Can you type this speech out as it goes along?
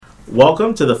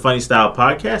Welcome to the Funny Style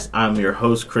Podcast. I'm your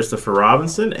host, Christopher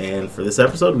Robinson, and for this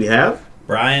episode we have...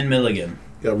 Brian Milligan.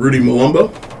 Got Rudy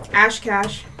Mulamba. Ash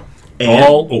Cash.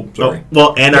 And,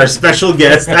 and our special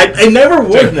guest. I never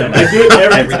win them. I do it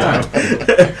every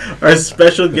time. Our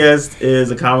special guest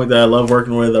is a comic that I love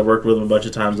working with. I've worked with him a bunch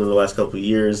of times over the last couple of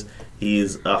years.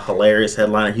 He's a hilarious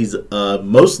headliner. He's a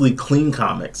mostly clean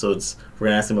comic, so we're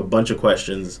going to ask him a bunch of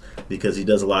questions because he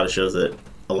does a lot of shows that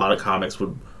a lot of comics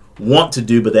would want to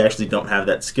do, but they actually don't have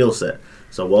that skill set.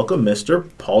 So welcome, Mr.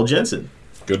 Paul Jensen.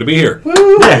 Good to be here.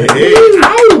 Woo! Hey.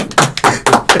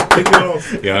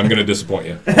 Yeah, I'm going to disappoint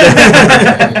you.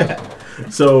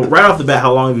 So right off the bat,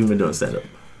 how long have you been doing stand-up?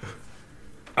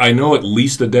 I know at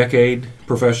least a decade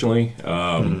professionally.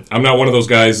 I'm not one of those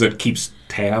guys that keeps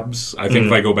tabs. I think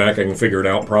if I go back, I can figure it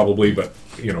out probably, but,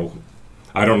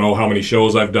 I don't know how many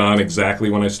shows I've done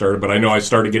exactly when I started, but I know I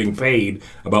started getting paid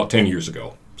about 10 years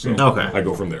ago. So I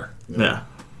go from there. Yeah.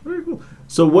 Very cool.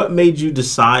 So what made you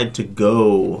decide to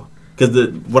go...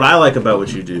 Because what I like about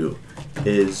what you do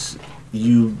is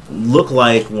you look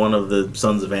like one of the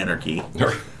Sons of Anarchy,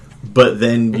 but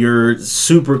then you're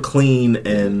super clean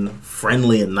and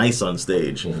friendly and nice on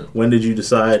stage. When did you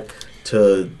decide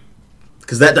to...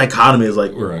 Because that dichotomy is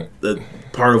like the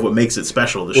part of what makes it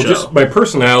special, the show. Just my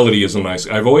personality is a nice...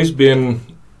 I've always been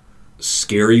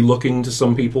scary looking to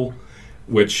some people.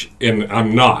 And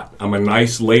I'm not. I'm a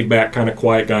nice, laid-back, kind of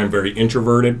quiet guy. I'm very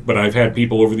introverted, but I've had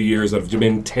people over the years that have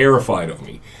been terrified of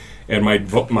me. And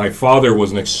my father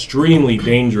was an extremely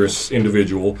dangerous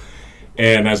individual,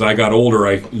 and as I got older,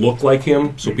 I looked like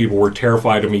him, so people were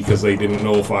terrified of me because they didn't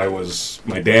know if I was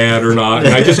my dad or not.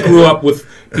 And I just grew up with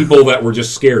people that were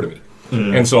just scared of me.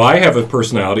 And so I have a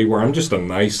personality where I'm just a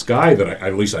nice guy that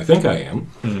at least I think I am.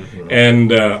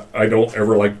 And I don't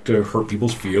ever like to hurt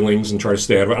people's feelings and try to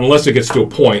stay out of it, unless it gets to a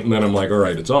point, and then I'm like, all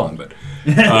right, it's on. But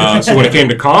so when it came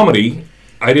to comedy,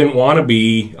 I didn't want to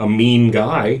be a mean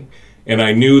guy, and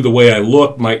I knew the way I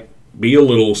looked might be a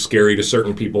little scary to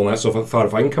certain people, and that. So I thought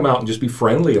if I can come out and just be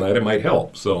friendly, it might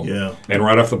help. So and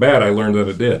right off the bat, I learned that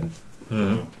it did.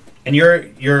 And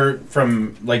you're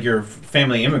from, your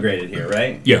family immigrated here,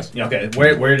 right? Yes. Okay.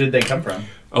 Where did they come from?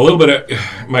 A little bit.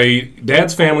 My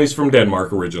dad's family's from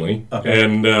Denmark originally,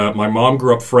 and my mom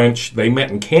grew up French. They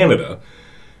met in Canada,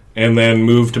 and then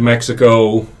moved to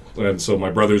Mexico. And so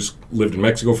my brothers lived in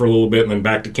Mexico for a little bit, and then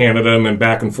back to Canada, and then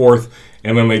back and forth.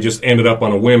 And then they just ended up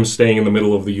on a whim staying in the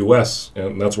middle of the U.S.,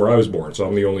 and that's where I was born. So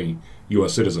I'm the only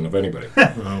U.S. citizen of anybody,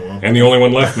 and the only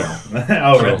one left now.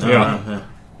 Yeah.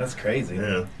 That's crazy.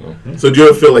 Yeah. So do you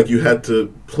ever feel like you had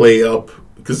to play up,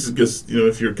 because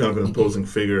if you're kind of an imposing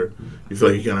figure, you feel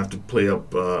like you kind of have to play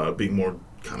up being more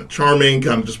kind of charming,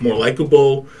 kind of just more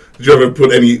likable? Did you ever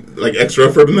put any extra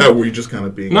effort in that, or were you just kind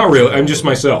of being... Not really. I'm just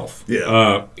myself.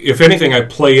 Yeah. If anything, I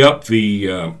play up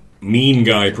the mean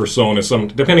guy persona.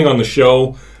 Depending on the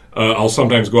show, I'll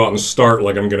sometimes go out and start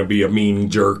like I'm going to be a mean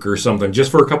jerk or something,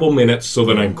 just for a couple minutes, so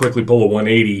that I can quickly pull a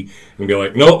 180 and be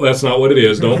like, nope, that's not what it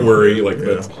is. Don't worry.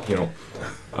 That's,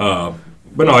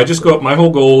 But no, I just go up. My whole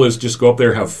goal is just go up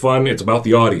there, have fun. It's about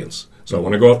the audience. So I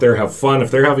want to go up there, have fun.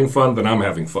 If they're having fun, then I'm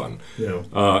having fun. Yeah.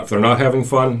 If they're not having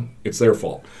fun, it's their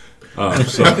fault.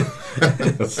 So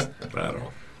that's, I don't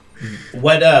know.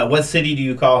 What city do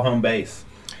you call home base?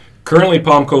 Currently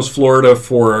Palm Coast, Florida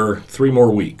for 3 more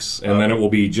weeks, and then it will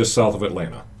be just south of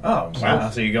Atlanta. Oh,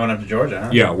 wow. So you're going up to Georgia, huh?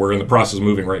 Yeah, we're in the process of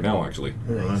moving right now, actually.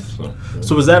 Nice.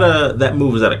 So was that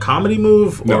move, was that a comedy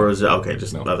move? No. Or was it,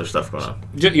 other stuff going on?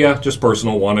 Just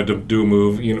personal. Wanted to do a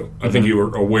move. I think you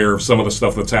were aware of some of the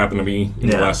stuff that's happened to me in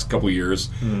the last couple of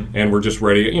years, and we're just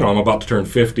ready. I'm about to turn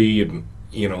 50, and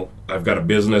I've got a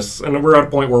business, and we're at a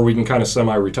point where we can kind of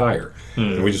semi-retire.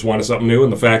 And we just wanted something new,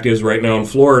 and the fact is right now in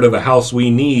Florida, the house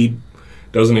we need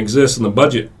doesn't exist in the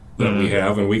budget that we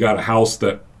have, and we got a house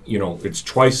that,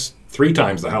 it's 3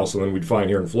 times the house than we'd find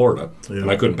here in Florida,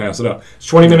 and I couldn't pass it up. It's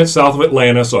 20 minutes south of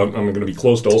Atlanta, so I'm going to be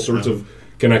close to all sorts of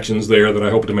connections there that I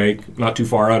hope to make, not too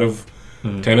far out of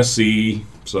Tennessee,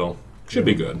 so should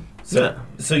be good.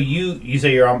 So you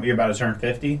say you're about to turn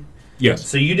 50? Yes.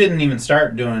 So you didn't even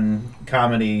start doing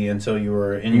comedy until you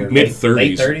were in your mid-30s.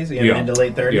 Late 30s? Yeah. Into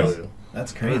late 30s? Yeah.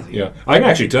 That's crazy. Yeah. I can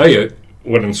actually tell you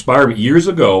what inspired me years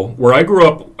ago, where I grew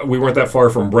up, we weren't that far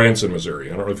from Branson,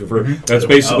 Missouri. I don't know if you've heard. That's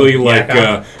basically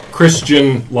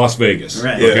Christian Las Vegas.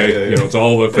 Right. Okay. It's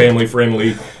all the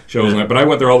family-friendly shows. But I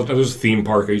went there all the time. There's a theme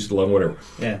park. I used to love whatever.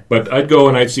 Yeah. But I'd go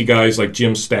and I'd see guys like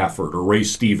Jim Stafford or Ray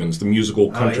Stevens, the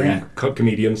musical country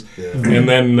comedians. Yeah. And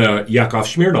then Yakov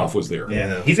Smirnoff was there.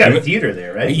 Yeah. He's got a theater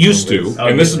there, right? He used to.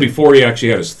 And this is before he actually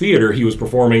had his theater. He was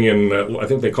performing in, I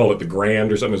think they called it the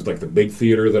Grand or something. It was like the big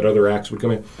theater that other acts would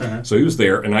come in. So he was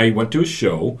there, and I went to his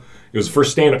show, It was the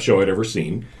first stand-up show I'd ever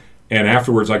seen. And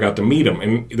afterwards, I got to meet him.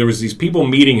 And there was these people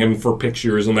meeting him for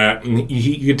pictures and that. And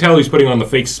you could tell he's putting on the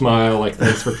fake smile, like,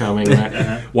 thanks for coming. And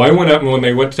that. Well, I went up, and when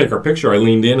they went to take our picture, I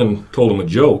leaned in and told him a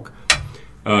joke.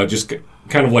 Just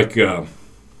kind of like, I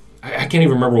can't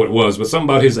even remember what it was, but something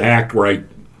about his act where I,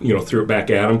 threw it back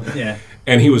at him. Yeah.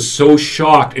 And he was so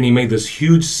shocked, and he made this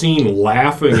huge scene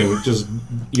laughing and just,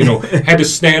 had to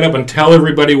stand up and tell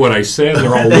everybody what I said. And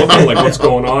they're all looking like, what's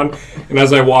going on? And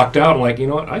as I walked out, I'm like, you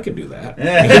know what? I could do that.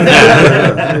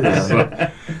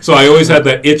 So I always had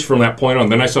that itch from that point on.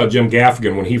 Then I saw Jim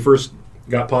Gaffigan when he first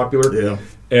got popular.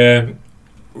 Yeah.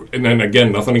 And then,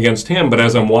 again, nothing against him, but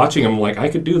as I'm watching him, I'm like, I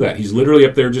could do that. He's literally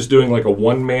up there just doing like a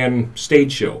one-man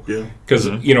stage show. Yeah. Because,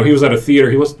 he was at a theater.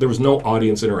 There was no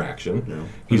audience interaction. Yeah.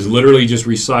 He's literally just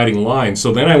reciting lines.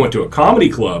 So then I went to a comedy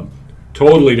club,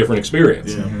 totally different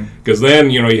experience. Because then,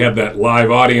 you had that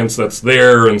live audience that's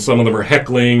there, and some of them are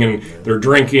heckling, and they're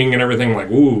drinking and everything.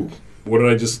 Like, ooh, what did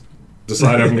I just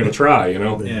decide I'm going to try,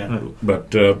 Yeah.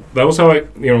 But that was how it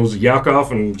was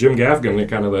Yakov and Jim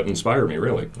Gaffigan that inspired me,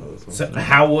 really. So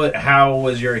how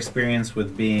was your experience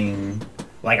with being,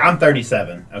 like, I'm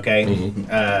 37, okay?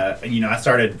 Mm-hmm. I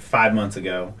started 5 months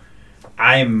ago.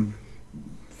 I'm,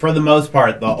 for the most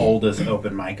part, the oldest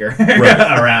open micer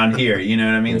around here, you know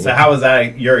what I mean? So how was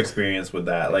that, your experience with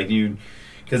that? Like,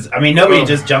 because nobody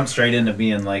just jumps straight into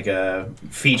being like a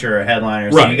feature or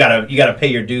headliner. So right. you gotta pay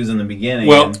your dues in the beginning.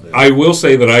 Well, I will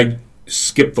say that I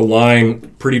skipped the line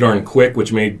pretty darn quick,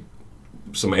 which made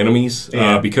some enemies.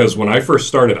 Because when I first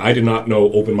started, I did not know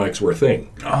open mics were a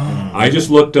thing. I just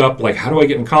looked up, like, how do I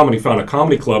get in comedy? Found a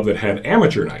comedy club that had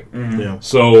amateur night. Yeah.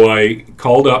 So I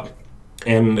called up,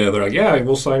 and they're like, yeah,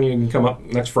 we'll sign you. You can come up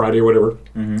next Friday or whatever.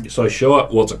 So I show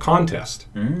up. Well, it's a contest.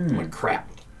 I'm like, crap.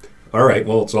 All right,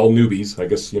 well, it's all newbies. I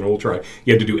guess, we'll try.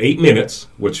 You had to do 8 minutes,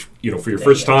 which, for your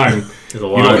first time, you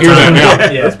don't hear that now.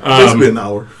 It's been an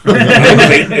hour.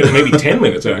 Maybe 10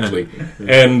 minutes, actually.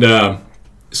 And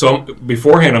so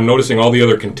beforehand, I'm noticing all the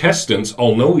other contestants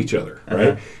all know each other,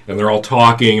 right? And they're all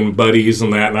talking and buddies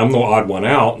and that, and I'm the odd one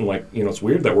out. And, like, it's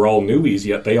weird that we're all newbies,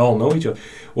 yet they all know each other.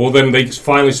 Well, then they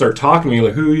finally start talking to me,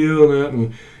 like, who are you and that,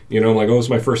 and... I'm like, it's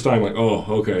my first time. Like, oh,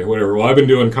 okay, whatever. Well, I've been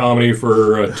doing comedy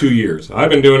for 2 years. I've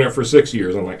been doing it for 6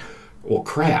 years. I'm like, well,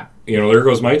 crap. There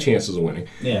goes my chances of winning.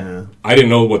 Yeah. I didn't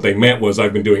know what they meant was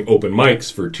I've been doing open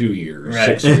mics for 2 years,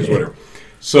 right. 6 years, whatever.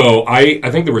 So I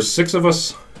think there were 6 of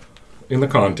us in the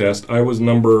contest. I was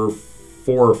number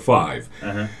 4 or 5.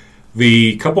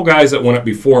 The couple guys that went up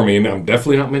before me, and I'm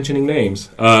definitely not mentioning names,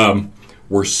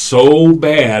 were so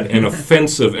bad and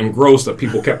offensive and gross that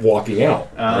people kept walking out.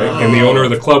 Right? And the owner of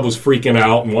the club was freaking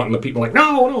out and wanting the people like,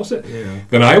 no.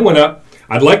 Then I went up.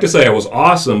 I'd like to say I was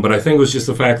awesome, but I think it was just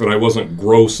the fact that I wasn't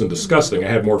gross and disgusting. I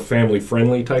had more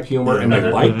family-friendly type humor, and they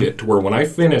liked it to where when I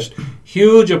finished,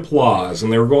 huge applause,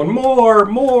 and they were going, more.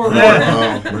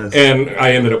 And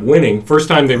I ended up winning. First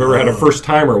time they've ever had a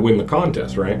first-timer win the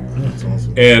contest, right? That's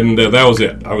awesome. And that was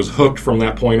it. I was hooked from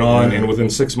that point on, and within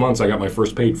 6 months, I got my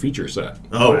first paid feature set.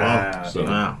 Oh, wow.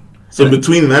 So, So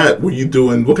between that, were you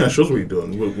doing, what kind of shows were you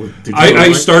doing? Did you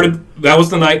I started, that was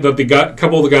the night that a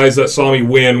couple of the guys that saw me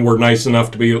win were nice enough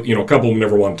to be, a couple of them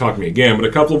never want to talk to me again, but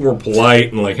a couple of them were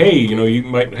polite and like, hey, you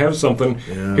might have something.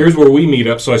 Yeah. Here's where we meet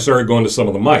up. So I started going to some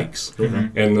of the mics.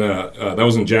 And that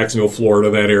was in Jacksonville, Florida,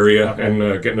 that area,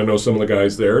 and getting to know some of the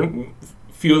guys there. And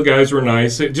a few of the guys were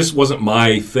nice. It just wasn't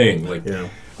my thing. Like,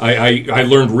 I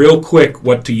learned real quick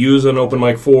what to use an open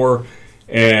mic for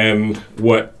and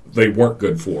what they weren't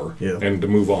good for, and to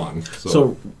move on.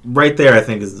 So right there, I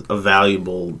think, is a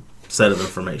valuable set of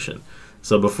information.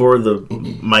 So before the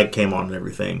mic came on and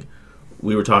everything,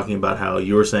 we were talking about how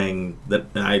you were saying that,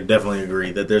 and I definitely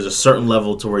agree, that there's a certain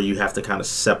level to where you have to kind of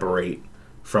separate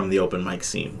from the open mic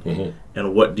scene.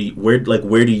 And where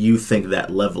do you think that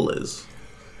level is?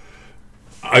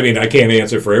 I mean, I can't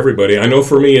answer for everybody. I know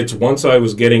for me, it's once I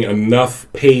was getting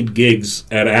enough paid gigs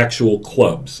at actual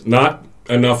clubs, not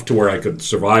enough to where I could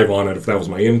survive on it if that was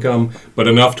my income, but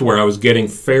enough to where I was getting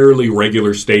fairly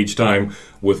regular stage time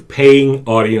with paying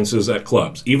audiences at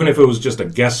clubs, even if it was just a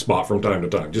guest spot from time to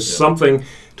time. Just something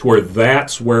to where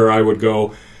that's where I would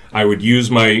go. I would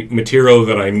use my material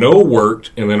that I know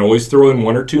worked and then always throw in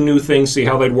 1 or 2 new things, see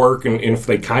how they'd work, and if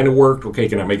they kind of worked, okay,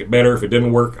 can I make it better? If it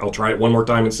didn't work, I'll try it one more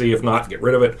time and see. If not, get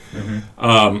rid of it.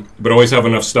 But always have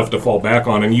enough stuff to fall back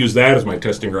on and use that as my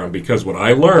testing ground, because what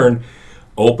I learned,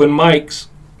 open mics,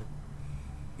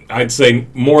 I'd say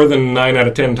more than 9 out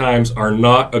of 10 times, are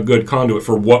not a good conduit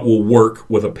for what will work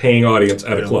with a paying audience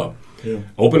at a club.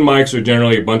 Open mics are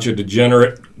generally a bunch of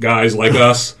degenerate guys like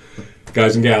us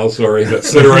guys and gals, sorry, that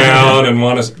sit around and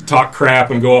want to talk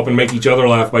crap and go up and make each other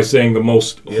laugh by saying the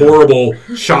most horrible,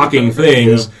 shocking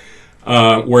things.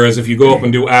 Whereas if you go up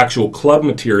and do actual club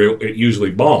material, it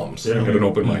usually bombs at an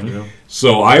open mic. Yeah.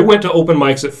 So I went to open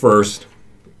mics at first,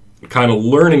 kind of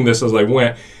learning this as I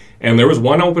went. And there was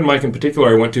one open mic in particular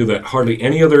I went to that hardly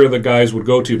any other of the guys would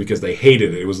go to because they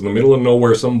hated it. It was in the middle of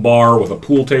nowhere, some bar with a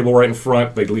pool table right in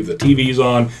front. They'd leave the TVs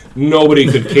on. Nobody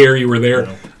could care you were there.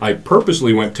 No. I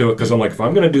purposely went to it because I'm like, if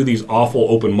I'm going to do these awful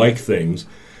open mic things,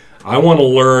 I want to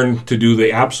learn to do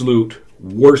the absolute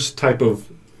worst type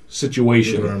of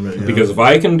situation. Because if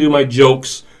I can do my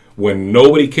jokes when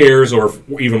nobody cares, or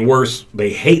even worse, they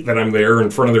hate that I'm there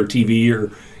in front of their TV,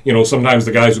 or sometimes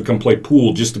the guys would come play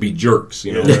pool just to be jerks,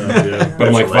 But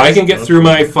I'm like, if I can get through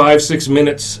my 5-6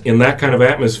 minutes in that kind of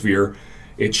atmosphere,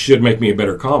 it should make me a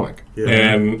better comic. Yeah.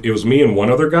 And it was me and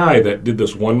one other guy that did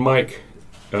this one mic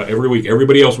every week.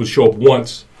 Everybody else would show up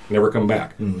once, never come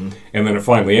back. Mm-hmm. And then it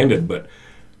finally ended. But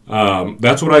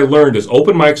that's what I learned is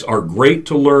open mics are great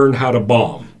to learn how to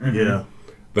bomb. Mm-hmm. Yeah.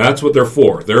 That's what they're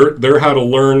for. They're how to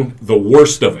learn the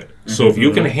worst of it. Mm-hmm. So if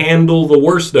you can handle the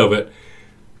worst of it,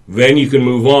 then you can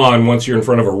move on once you're in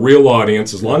front of a real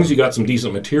audience. As long as you got some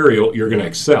decent material, you're going to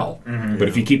excel. Mm-hmm. But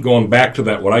if you keep going back to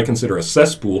that, what I consider a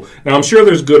cesspool, now I'm sure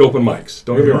there's good open mics.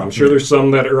 Don't get me wrong. I'm sure there's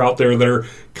some that are out there that are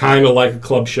kind of like a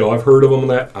club show. I've heard of them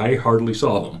that I hardly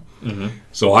saw them. Mm-hmm.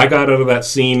 So I got out of that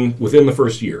scene within the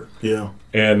first year. Yeah.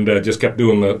 And just kept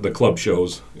doing the club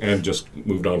shows and just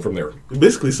moved on from there. It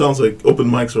basically sounds like open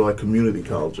mics are like community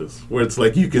colleges, where it's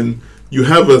like you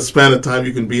have a span of time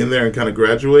you can be in there and kind of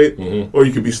graduate, or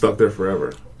you could be stuck there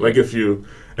forever. Like and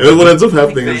then what ends up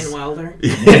happening like is Van Wilder.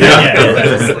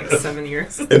 Yeah. Like 7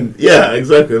 years. And yeah,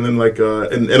 exactly. And then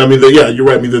and I mean, you're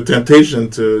right. I mean, the temptation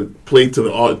to play to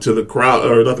the crowd,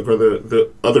 or not the crowd,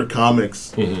 the other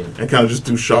comics, and kind of just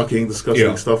do shocking,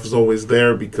 disgusting stuff is always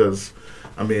there because.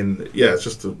 I mean, it's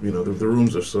just the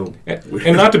rooms are so weird.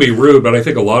 And not to be rude, but I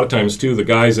think a lot of times too, the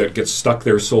guys that get stuck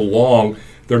there so long,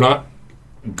 they're not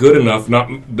good enough,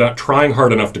 not trying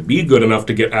hard enough to be good enough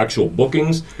to get actual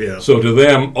bookings. Yeah. So to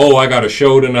them, I got a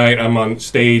show tonight, I'm on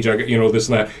stage, I got this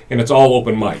and that, and it's all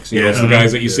open mics. It's the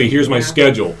guys that you see, here's my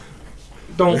schedule.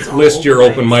 Don't list your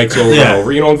open mics over and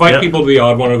over. Invite people to the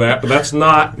odd one or that, but that's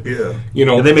not. Yeah.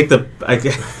 And they make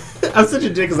I'm such a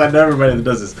dick because I know everybody that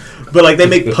does this. But they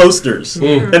make posters,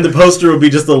 and the poster would be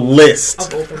just a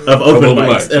list of open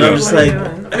mics, and I'm just like,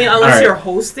 I mean, unless you're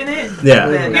hosting it,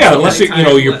 unless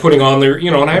you're putting on there,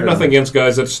 and I have nothing against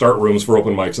guys that start rooms for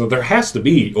open mics. There has to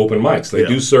be open mics; they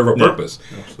do serve a purpose.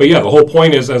 But the whole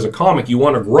point is, as a comic, you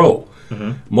want to grow.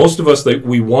 Mm-hmm. Most of us,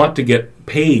 we want to get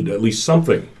paid at least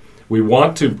something. We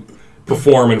want to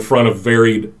perform in front of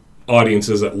varied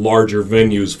audiences at larger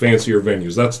venues, fancier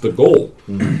venues. That's the goal.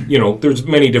 Mm-hmm. There's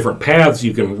many different paths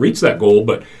you can reach that goal,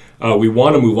 but we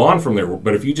want to move on from there.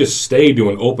 But if you just stay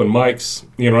doing open mics,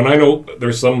 and I know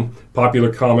there's some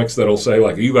popular comics that'll say,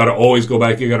 you got to always go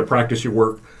back, you got to practice your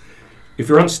work. If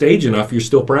you're on stage enough, you're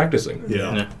still practicing.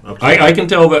 Yeah. I can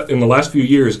tell that in the last few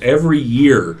years, every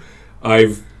year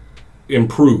I've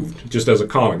improved just as a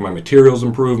comic. My materials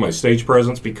improve, my stage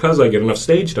presence, because I get enough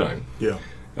stage time. Yeah.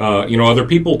 Other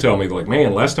people tell me,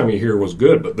 man, last time you were here was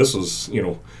good, but this is,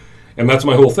 and that's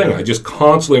my whole thing. I just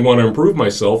constantly want to improve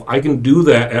myself. I can do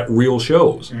that at real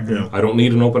shows. Mm-hmm. Yeah. I don't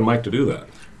need an open mic to do that.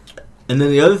 And then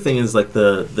the other thing is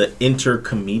the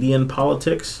inter-comedian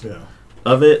politics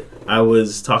of it. I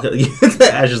was talking,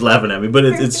 Ash is laughing at me, but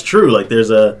it's true.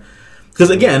 Because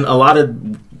again, a lot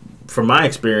of, from my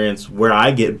experience, where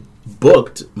I get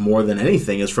booked more than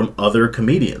anything is from other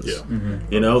comedians. Yeah.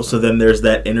 Mm-hmm. So then there's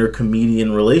that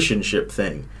inter-comedian relationship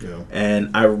thing. Yeah.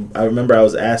 And I remember I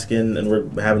was asking, and we're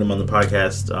having him on the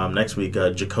podcast next week,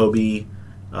 Jacoby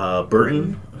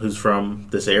Burton, who's from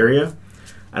this area.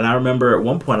 And I remember at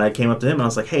one point I came up to him and I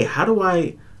was like, hey, how do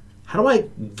I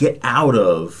get out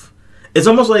of, it's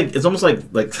almost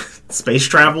like space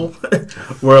travel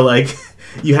where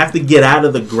you have to get out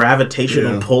of the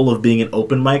gravitational pull of being an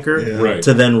open micer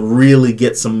to then really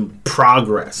get some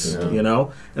progress, And I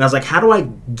was like, how do I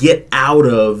get out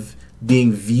of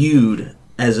being viewed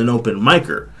as an open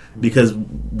micer? Because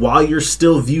while you're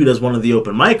still viewed as one of the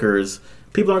open micers,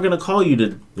 people aren't going to call you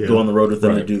to go on the road with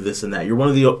them to do this and that. You're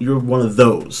one of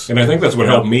those. And I think that's what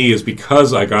helped me is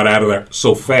because I got out of that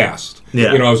so fast.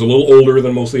 Yeah. I was a little older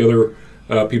than most of the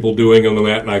other people doing on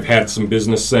that, and I've had some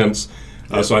business sense.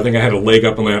 So I think I had a leg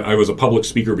up on that. I was a public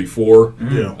speaker before,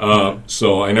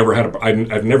 so I've never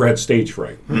had stage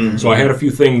fright. Mm-hmm. So I had a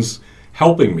few things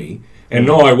helping me. And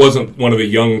no, I wasn't one of the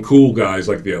young cool guys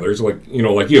like the others. Like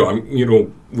you,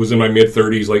 I'm was in my mid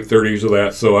 30s, late 30s of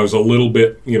that. So I was a little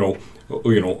bit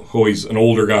he's an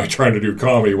older guy trying to do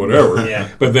comedy, whatever. Yeah.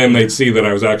 But then they'd see that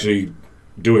I was actually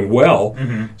doing well.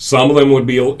 Mm-hmm. Some of them would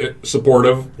be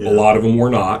supportive. Yeah. A lot of them were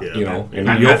not. Yeah.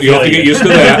 And you have to get used to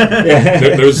that.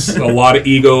 There's a lot of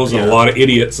egos and a lot of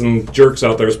idiots and jerks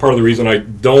out there. It's part of the reason I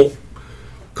don't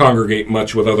congregate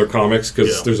much with other comics,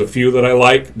 because there's a few that I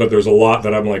like, but there's a lot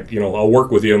that I'm like, I'll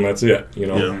work with you and that's it.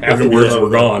 Afterwards we're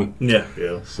gone. Yeah.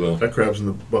 So that crabs in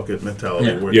the bucket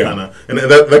mentality, where kind of, and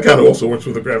that kind of also works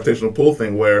with the gravitational pull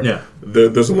thing, where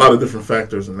there's a lot of different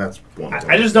factors, and that's one.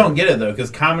 I just don't get it though,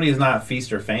 because comedy is not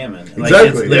feast or famine.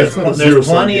 Exactly. There's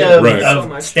plenty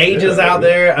of stages out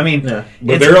there. I mean,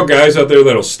 but there are guys out there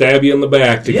that'll stab you in the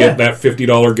back to get that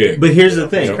 $50 gig. But here's the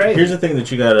thing. Here's the thing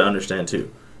that you got to understand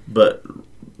too. But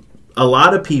a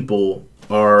lot of people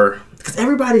are, because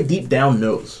everybody deep down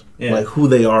knows like who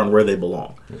they are and where they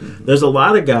belong. Mm-hmm. There's a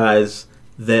lot of guys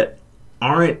that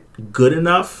aren't good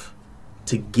enough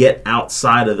to get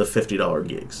outside of the $50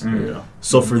 gigs. Mm-hmm.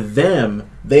 So for them,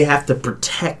 they have to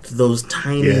protect those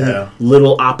tiny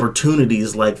little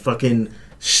opportunities, like fucking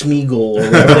Schmeagol or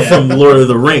whatever from Lord of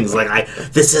the Rings. Like,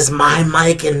 this is my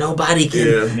mic and nobody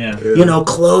can,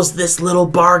 close this little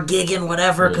bar gig and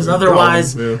whatever, because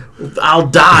otherwise I'll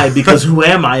die, because who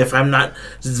am I if I'm not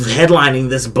headlining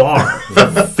this bar for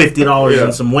 $50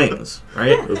 and some wings,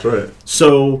 right? That's right.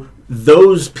 So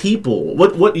those people,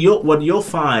 what you'll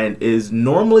find is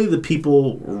normally the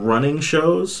people running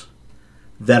shows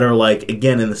that are like,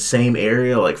 again, in the same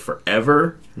area like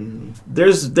forever. Mm-hmm.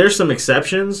 There's some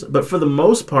exceptions, but for the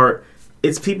most part,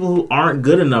 it's people who aren't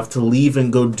good enough to leave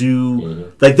and go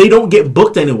do like, they don't get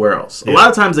booked anywhere else. A lot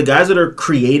of times the guys that are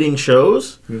creating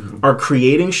shows are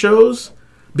creating shows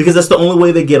because that's the only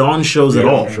way they get on shows at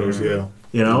all.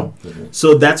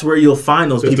 So that's where you'll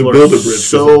find those people are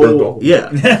so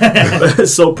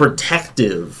so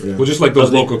protective. Well, just like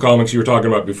those local comics you were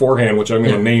talking about beforehand, which I'm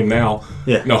going to name now.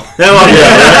 No, no, but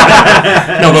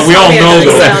we all know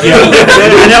that.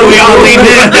 I know we all leaned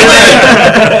in.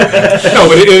 No,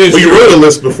 but it is. Well, you wrote a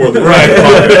list before the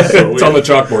it's on the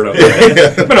chalkboard out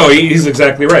there. But no, he's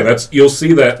exactly right. You'll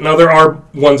see that. Now there are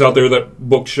ones out there that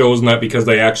book shows and that because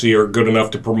they actually are good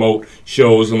enough to promote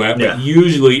shows and that. But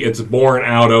usually it's born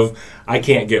out of, I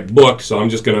can't get booked, so I'm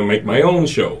just going to make my own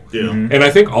show. And I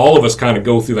think all of us kind of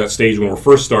go through that stage when we're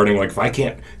first starting. Like, if I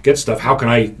can't get stuff, how can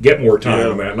I get more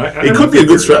time on that? And it could be a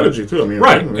good strategy too. I mean,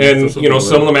 right? And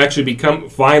some of them actually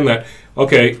find that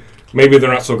maybe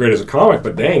they're not so great as a comic,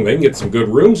 but dang, they can get some good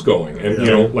rooms going.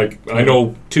 And like I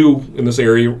know two in this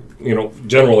area,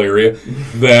 general area,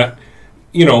 that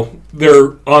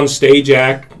they're on stage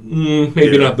act.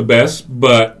 Maybe not the best,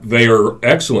 but they are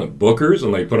excellent bookers,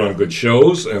 and they put on good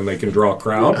shows, and they can draw a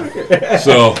crowd.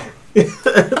 So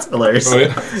that's hilarious.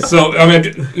 So I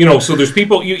mean, so there's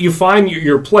people you find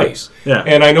your place.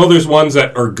 And I know there's ones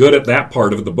that are good at that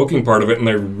part of it, the booking part of it, and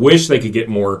they wish they could get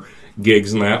more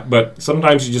gigs and that. But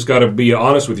sometimes you just got to be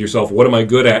honest with yourself. What am I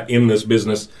good at in this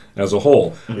business as a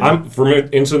whole? For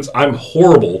instance, I'm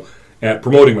horrible at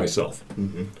promoting myself.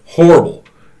 Horrible.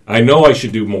 I know I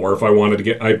should do more if I wanted to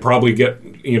get. I'd probably get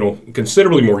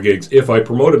considerably more gigs if I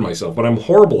promoted myself. But I'm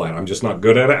horrible at it. I'm just not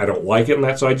good at it. I don't like it,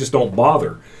 and so I just don't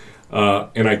bother.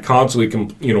 And I constantly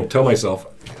tell myself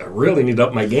I really need to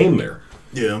up my game there.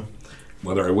 Yeah.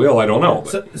 Whether I will, I don't know.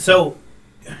 So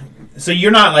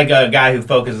you're not like a guy who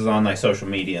focuses on like social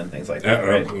media and things like that,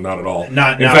 right? Not at all. In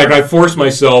fact, I force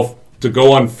myself to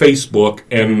go on Facebook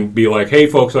and be like, hey,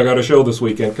 folks, I got a show this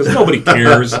weekend, because nobody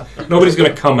cares. Nobody's going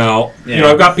to come out.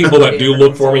 I've got people that do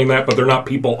look for me and that, but they're not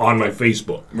people on my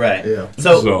Facebook. Right. Yeah.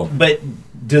 So, but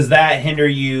does that hinder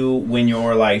you when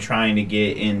you're like trying to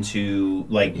get into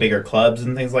like bigger clubs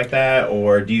and things like that,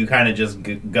 or do you kind of just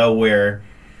go where,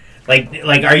 like,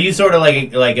 are you sort of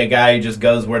like a guy who just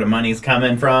goes where the money's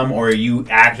coming from, or are you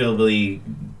actively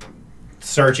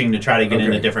searching to try to get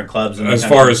into different clubs as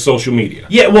far as social media?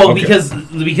 Yeah, well, because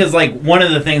like one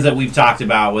of the things that we've talked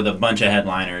about with a bunch of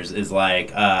headliners is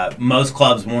like most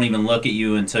clubs won't even look at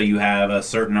you until you have a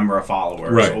certain number of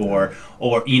followers, or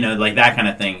like that kind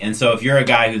of thing. And so if you're a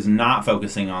guy who's not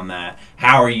focusing on that,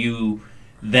 how are you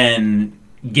then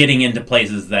getting into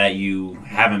places that you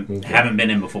haven't been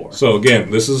in before? So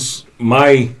again, this is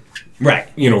my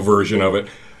version of it.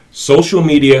 Social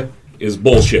media is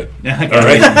bullshit. All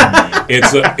right,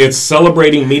 it's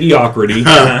celebrating mediocrity.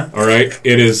 All right,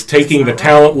 it is taking the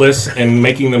talentless and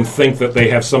making them think that they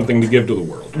have something to give to the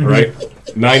world. All right,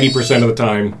 90% of the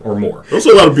time or more. There's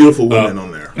a lot of beautiful women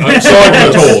on there. So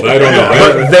I've been told. I don't know.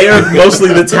 But they are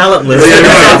mostly the talentless.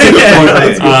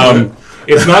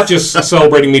 It's not just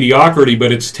celebrating mediocrity,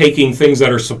 but it's taking things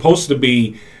that are supposed to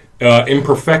be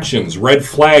imperfections, red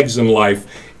flags in life,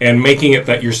 and making it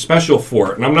that you're special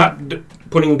for it. And I'm not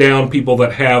putting down people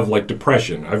that have like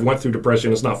depression. I've went through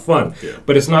depression. It's not fun,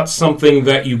 but it's not something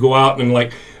that you go out and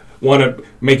like want to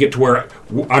make it to where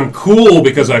I'm cool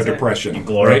because I have depression.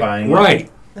 Glorifying,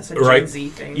 right? That's a Gen Z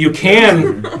thing. You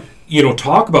can.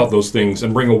 Talk about those things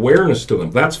and bring awareness to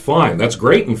them. That's fine. That's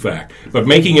great, in fact. But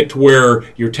making it to where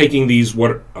you're taking these,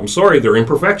 they're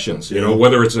imperfections,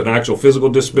 whether it's an actual physical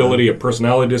disability, a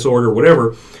personality disorder,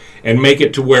 whatever, and make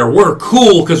it to where we're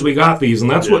cool because we got these.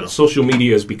 And that's what social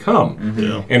media has become.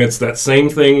 And it's that same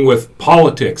thing with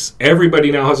politics. Everybody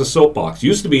now has a soapbox.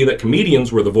 Used to be that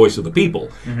comedians were the voice of the people.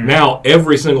 Now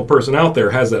every single person out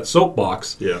there has that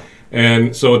soapbox.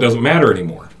 And so it doesn't matter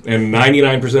anymore. And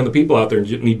 99% of the people out there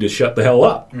need to shut the hell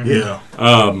up.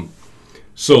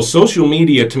 So social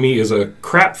media, to me, is a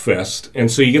crap fest. And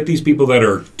so you get these people that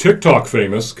are TikTok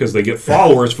famous because they get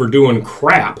followers for doing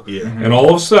crap. And all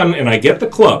of a sudden, and I get the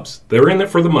clubs. They're in it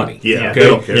for the money. They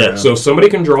don't care. So somebody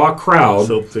can draw a crowd,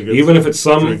 even if it's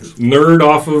some nerd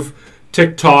off of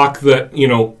TikTok that,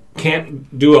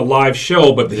 can't do a live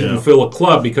show, but he can fill a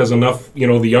club because enough,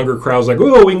 the younger crowd's like,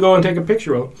 oh, we can go and take a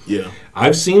picture of it.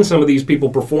 I've seen some of these people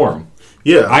perform.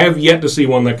 I have yet to see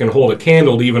one that can hold a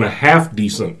candle to even a half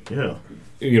decent,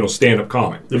 stand-up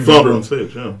comic. They flounder on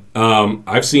stage,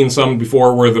 I've seen some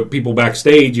before where the people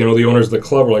backstage, the owners of the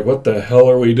club are like, what the hell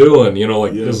are we doing?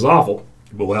 This is awful.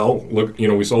 Well, look,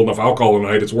 we sold enough alcohol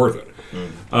tonight, it's worth it.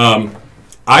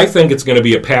 I think it's going to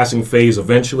be a passing phase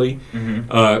eventually.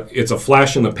 It's a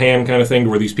flash in the pan kind of thing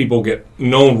where these people get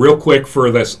known real quick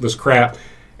for this crap.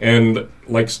 And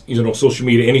like, social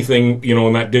media, anything,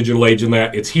 in that digital age and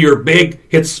that, it's here, big,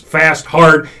 hits fast,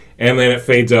 hard, and then it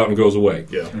fades out and goes away.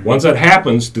 Once that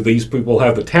happens, do these people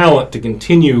have the talent to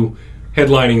continue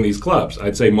headlining these clubs?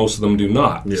 I'd say most of them do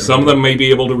not. Some of them may be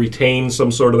able to retain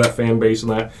some sort of that fan base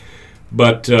and that.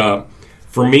 But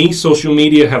for me, social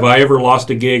media, have I ever lost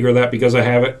a gig or that because I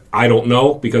have it? I don't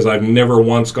know, because I've never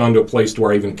once gone to a place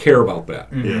where I even care about that.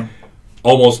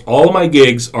 Almost all of my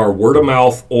gigs are word of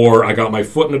mouth, or I got my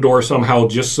foot in the door somehow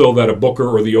just so that a booker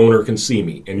or the owner can see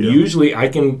me. And usually I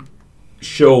can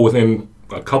show within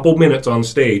a couple minutes on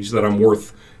stage that I'm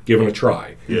worth giving a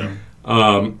try.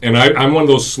 And I'm one of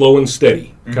those slow and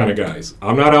steady kind of guys.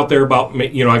 I'm not out there about, I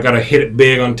got to hit it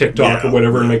big on TikTok or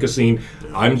whatever and make a scene.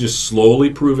 I'm just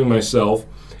slowly proving myself.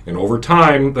 And over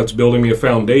time, that's building me a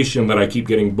foundation that I keep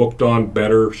getting booked on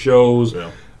better shows,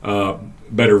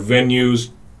 better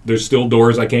venues. There's still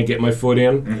doors I can't get my foot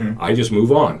in. I just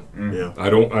move on. I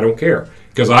don't care.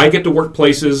 Because I get to work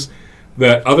places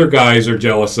that other guys are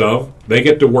jealous of. They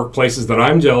get to work places that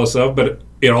I'm jealous of, but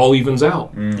it all evens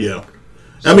out.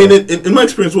 I mean, in my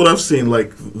experience, what I've seen,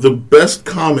 like, the best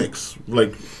comics,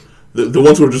 like, the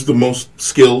ones who are just the most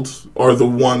skilled are the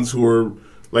ones who are,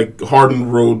 like,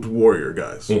 hardened road warrior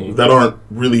guys that aren't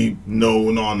really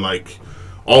known on, like,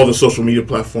 all the social media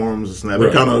platforms and that.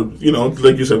 They're kind of,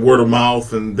 like you said, word of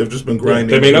mouth, and they've just been grinding.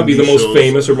 They may not be the most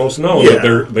famous or most known,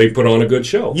 but they put on a good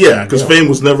show. Because fame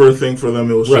was never a thing for them.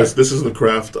 It was just, this is the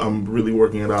craft, I'm really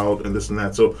working it out, and this and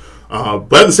that. So,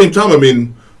 but at the same time, I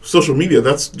mean, social media,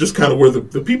 that's just kind of where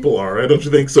the people are, right? Don't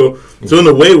you think? So in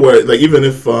a way where, like, even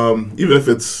if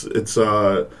it's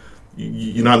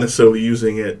you're not necessarily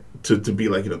using it to be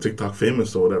like, TikTok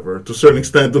famous or whatever, to a certain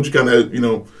extent, don't you kind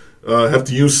of, have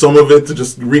to use some of it to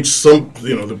just reach some,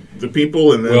 the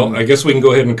people? And then, well, I guess we can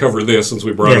go ahead and cover this since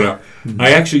we brought it up.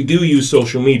 I actually do use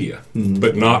social media,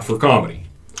 but not for comedy.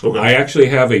 I actually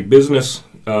have a business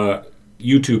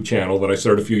YouTube channel that I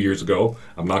started a few years ago.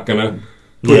 I'm not going to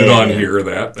put it on here or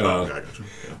that.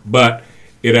 But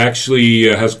it actually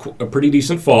has a pretty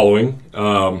decent following.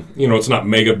 It's not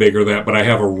mega big or that, but I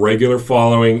have a regular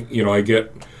following. I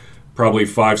get probably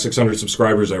 500-600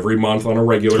 subscribers every month on a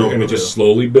regular, and it just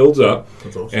slowly builds up.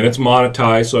 That's awesome. And it's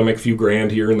monetized, so I make a few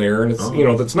grand here and there, and it's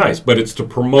that's nice. But it's to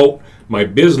promote my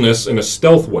business in a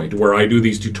stealth way, to where I do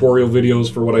these tutorial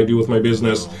videos for what I do with my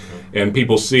business, and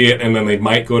people see it, and then they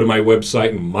might go to my website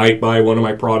and might buy one of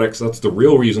my products. That's the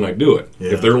real reason I do it.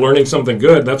 If they're learning something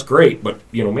good, that's great, but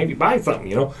maybe buy something.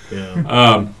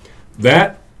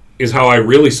 That is how I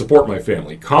really support my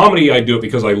family. Comedy, I do it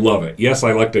because I love it. Yes,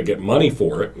 I like to get money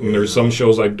for it, and there's some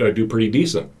shows I do pretty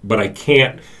decent, but I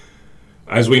can't,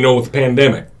 as we know with the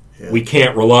pandemic, we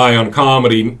can't rely on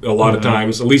comedy a lot of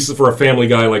times, at least for a family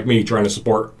guy like me trying to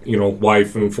support,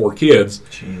 wife and 4 kids.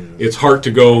 Jeez. It's hard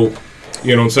to go,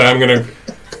 and say I'm going to,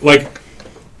 like,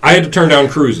 I had to turn down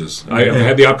cruises. I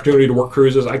had the opportunity to work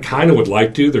cruises. I kind of would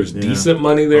like to. There's decent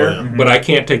money there, but I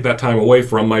can't take that time away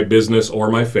from my business or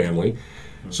my family.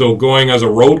 So going as a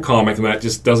road comic, and that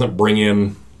just doesn't bring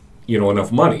in,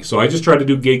 enough money. So I just try to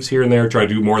do gigs here and there, try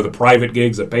to do more of the private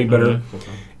gigs that pay better.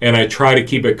 and I try to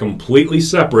keep it completely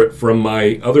separate from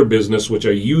my other business, which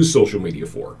I use social media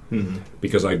for,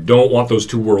 because I don't want those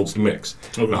two worlds to mix.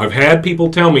 Okay. Now, I've had people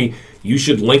tell me, you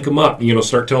should link them up,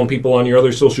 start telling people on your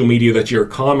other social media that you're a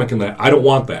comic and that. I don't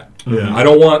want that. Yeah. I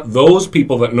don't want those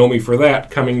people that know me for that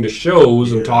coming to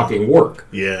shows and talking work.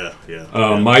 Yeah.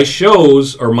 My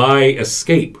shows are my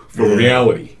escape from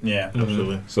reality. Yeah.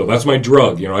 Absolutely. So that's my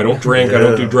drug. I don't drink, I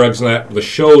don't do drugs and that. The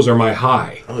shows are my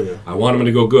high. Oh, yeah. I want them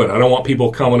to go good. I don't want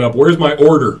people coming up, where's my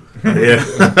order? Yeah.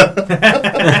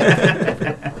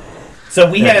 So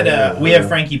we had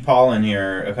Frankie Paul in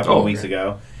here a couple of weeks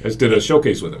ago. I just did a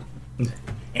showcase with him.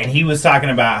 And he was talking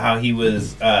about how he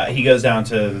goes down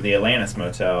to the Atlantis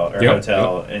motel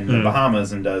hotel in the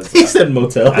Bahamas and does. He said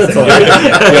motel. That's all.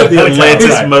 The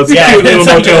Atlantis motel. Yeah, Cute little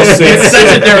Motel 6. It's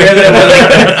such a difference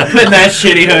in that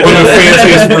shitty hotel. One of the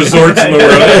fanciest resorts in the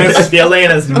world. It's the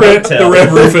Atlantis motel. The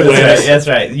Red Roof Atlantis. That's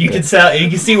right. You can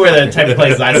see where the type of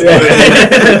places I stay.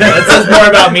 It says more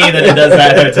about me than it does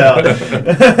that hotel.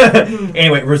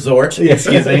 Anyway, resort.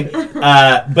 Excuse me.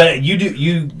 But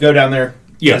you go down there.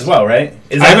 Yes. As well, right?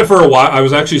 I have it for a while. I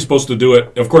was actually supposed to do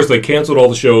it. Of course, they canceled all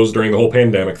the shows during the whole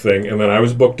pandemic thing, and then I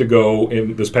was booked to go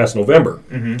in this past November.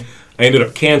 Mm-hmm. I ended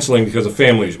up canceling because of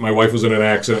family. My wife was in an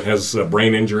accident, has a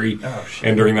brain injury,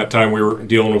 and during that time we were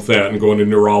dealing with that and going to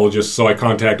neurologists. So I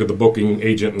contacted the booking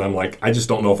agent, and I'm like, I just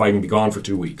don't know if I can be gone for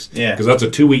 2 weeks. Yeah. Because that's a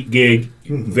 2-week gig.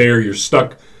 There, you're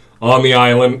stuck on the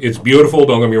island. It's beautiful,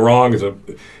 don't get me wrong. It's a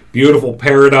beautiful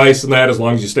paradise and that, as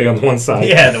long as you stay on one side.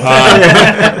 Yeah.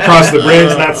 Across the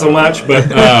bridge, not so much. But,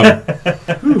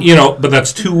 but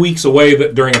that's 2 weeks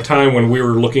away during a time when we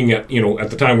were looking at, at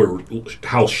the time we were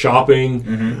house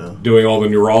shopping, doing all the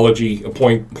neurology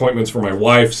appointments for my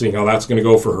wife, seeing how that's going to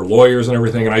go for her lawyers and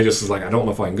everything. And I just was like, I don't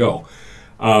know if I can go.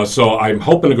 So I'm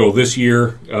hoping to go this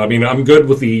year. I'm good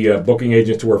with the booking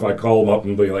agent to where if I call him up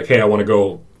and be like, hey, I want to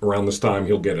go around this time,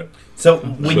 he'll get it. So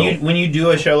when you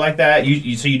do a show like that,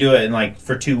 you do it in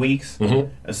for 2 weeks.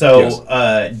 Mm-hmm. So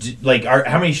yes.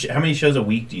 How many shows a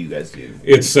week do you guys do?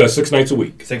 It's 6 nights a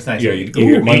week. 6 nights. Yeah, a week.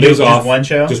 you get Mondays off. Just one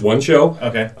show. Just one show.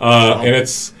 Okay.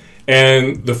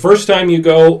 And the first time you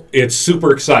go, it's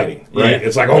super exciting, right? Yeah.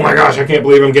 It's like, oh my gosh, I can't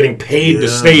believe I'm getting paid to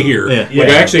stay here. Yeah.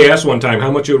 I actually asked one time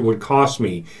how much it would cost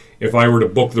me if I were to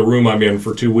book the room I'm in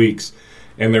for 2 weeks.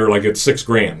 And they were like, it's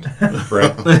 $6,000,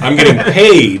 right? I'm getting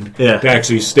paid to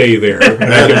actually stay there.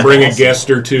 And I can bring a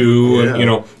guest or two. And,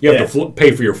 you have to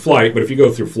pay for your flight, but if you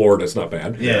go through Florida, it's not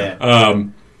bad. Yeah.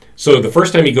 So the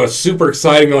first time you go, it's super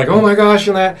exciting. You're like, oh my gosh,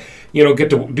 and that, get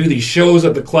to do these shows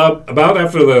at the club. About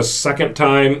after the second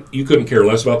time, you couldn't care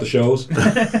less about the shows.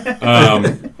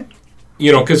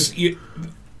 Because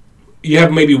you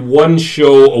have maybe one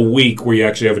show a week where you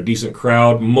actually have a decent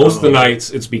crowd. Most of the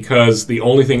nights, it's because the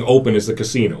only thing open is the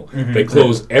casino. Mm-hmm. They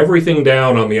close everything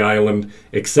down on the island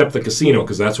except the casino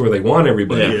because that's where they want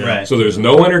everybody. Yeah. Right. So there's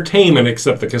no entertainment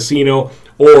except the casino,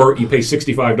 or you pay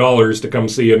 $65 to come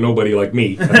see a nobody like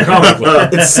me at the comic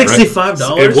club. It's $65?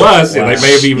 Right? It was, and they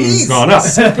may have even gone up.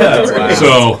 Wow.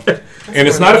 So, and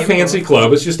it's not a fancy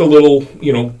club. It's just a little,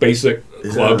 basic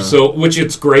club. So, which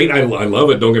it's great. I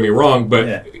love it. Don't get me wrong.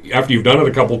 But after you've done it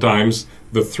a couple times,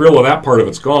 the thrill of that part of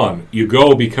it's gone. You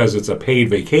go because it's a paid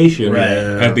vacation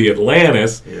at the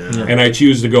Atlantis, and I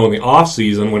choose to go in the off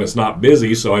season when it's not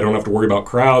busy, so I don't have to worry about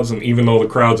crowds. And even though the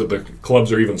crowds at the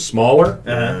clubs are even smaller,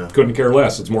 couldn't care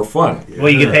less. It's more fun. Well,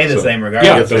 you get paid the same regardless.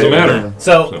 Yeah, it doesn't matter.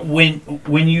 So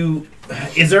when you.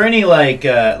 Is there any like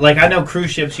I know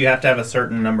cruise ships you have to have a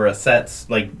certain number of sets,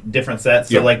 different sets.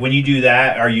 So when you do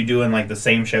that, are you doing the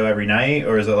same show every night,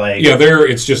 or is it like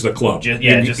it's just a club. You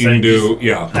can do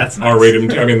that's nice. R-rated.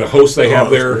 The host they have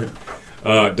there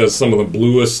does some of the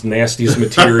bluest, nastiest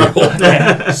material.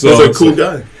 So he's a cool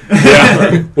guy.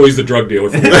 Yeah, well, he's the drug dealer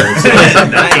for the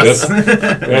Nice.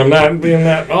 I'm not being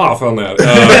that off on that.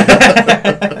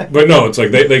 But no, it's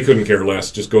like they couldn't care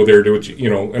less. Just go there, do what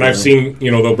And I've seen,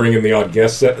 they'll bring in the odd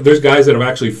guest set. There's guys that have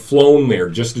actually flown there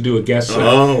just to do a guest set.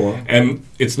 Oh, wow. And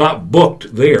it's not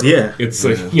booked there. Yeah. It's,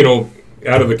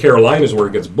 out of the Carolinas where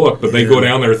it gets booked, but they go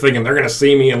down there thinking they're going to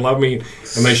see me and love me,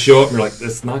 and they show up and you're like,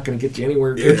 it's not going to get you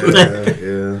anywhere.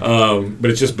 But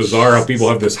it's just bizarre how people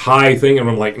have this high thing, and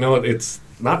I'm like, no, it's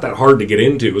not that hard to get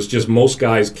into. It's just most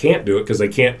guys can't do it because they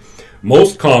can't.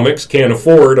 Most comics can't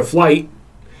afford a flight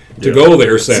to go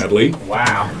there. Sadly,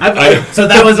 wow. So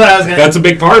that was what I was going to. That's a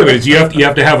big part of it. Is you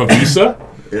have to have a visa,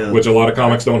 which a lot of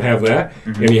comics don't have that,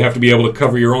 and you have to be able to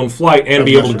cover your own flight and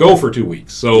be able to go for 2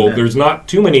 weeks. So there's not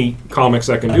too many comics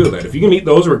that can do that. If you can meet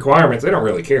those requirements, they don't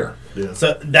really care. Yeah.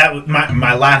 So that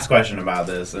my last question about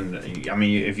this, and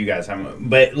if you guys have,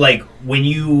 but when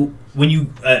you when you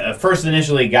first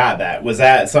initially got that, was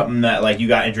that something that like you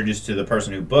got introduced to the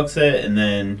person who books it, and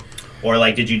then, or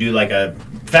like did you do like a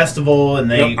festival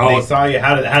and they saw you?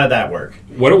 How did that work?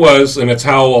 What it was, and it's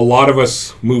how a lot of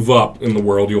us move up in the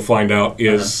world. You'll find out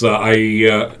is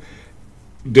I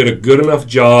did a good enough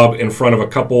job in front of a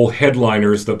couple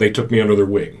headliners that they took me under their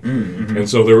wing. Mm-hmm. And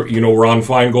so there, Ron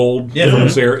Feingold from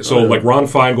this area. So like Ron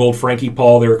Feingold, Frankie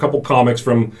Paul, there were a couple comics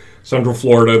from Central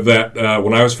Florida that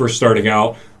when I was first starting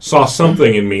out saw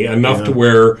something in me enough to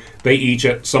where they each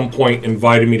at some point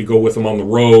invited me to go with them on the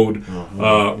road.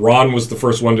 Ron was the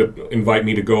first one to invite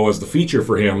me to go as the feature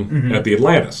for him at the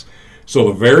Atlantis. So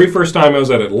the very first time I was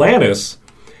at Atlantis,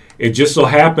 it just so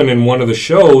happened in one of the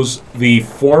shows, the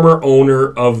former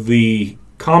owner of the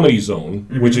Comedy Zone,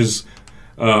 which is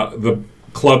the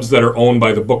clubs that are owned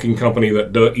by the booking company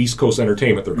that East Coast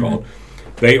Entertainment, they're called.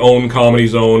 They own Comedy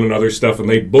Zone and other stuff, and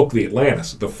they book the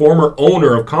Atlantis. The former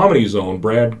owner of Comedy Zone,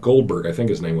 Brad Goldberg, I think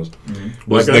his name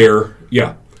was there.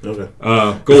 Yeah. Okay.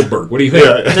 Goldberg. What do you think?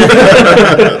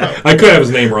 I could have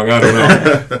his name wrong. I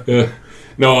don't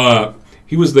know.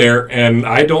 He was there, and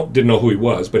I didn't know who he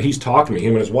was, but he's talking to me,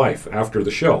 him and his wife, after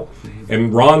the show.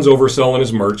 And Ron's overselling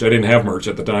his merch. I didn't have merch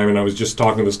at the time, and I was just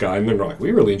talking to this guy, and they're like,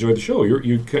 we really enjoyed the show.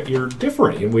 You're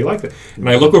different, and we like that. And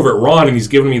I look over at Ron, and he's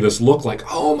giving me this look like,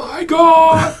 oh, my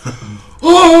God.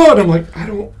 Oh, and I'm like, I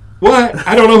don't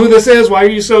know who this is. Why are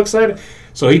you so excited?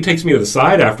 So he takes me to the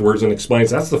side afterwards and explains,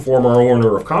 that's the former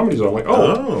owner of Comedy Zone. I'm like,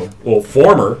 well,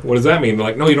 former? What does that mean? They're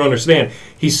like, no, you don't understand.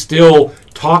 He still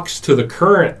talks to the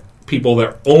current people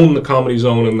that own the Comedy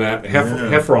Zone and that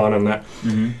Heffron and that.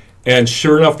 And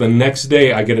sure enough, the next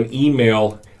day I get an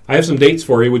email. I have some dates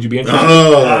for you. Would you be interested?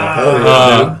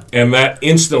 And that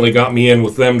instantly got me in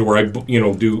with them to where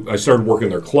I started working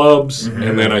their clubs,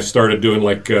 and then I started doing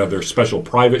like their special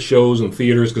private shows and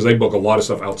theaters because they book a lot of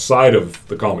stuff outside of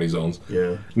the Comedy Zones.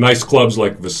 Yeah, nice clubs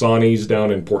like Visani's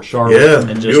down in Port Charlotte. Yeah,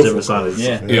 and just in Visani's.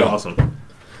 Yeah, awesome.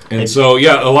 And so,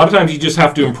 a lot of times you just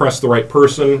have to impress the right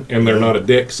person, and they're not a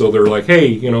dick, so they're like,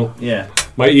 hey,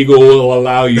 my ego will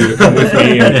allow you to come with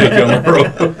me and take you on the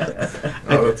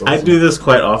road. Awesome. I do this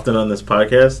quite often on this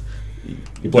podcast.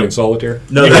 You playing solitaire?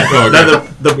 No,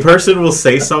 the person will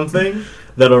say something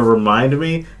that'll remind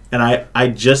me, and I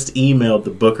just emailed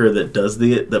the booker that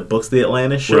books the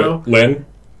Atlantis show. Right. Len?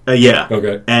 Yeah.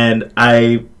 Okay. And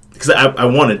because I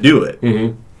want to do it.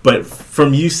 Mm-hmm. But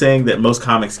from you saying that most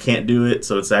comics can't do it,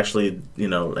 so it's actually,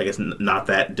 I guess not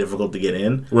that difficult to get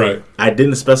in. Right. I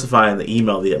didn't specify in the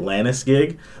email the Atlantis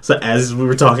gig. So as we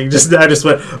were talking just now, I just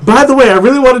went, by the way, I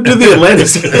really want to do the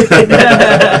Atlantis gig.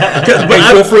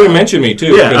 But feel free to mention me,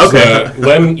 too. Yeah, okay.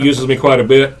 Len uses me quite a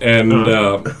bit, and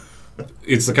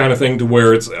it's the kind of thing to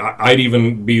where I'd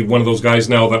even be one of those guys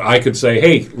now that I could say,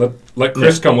 hey, let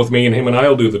Chris come with me, and him and I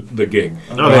will do the gig.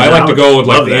 I like to go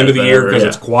at the end of the year because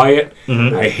it's quiet.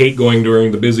 Mm-hmm. I hate going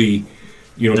during the busy,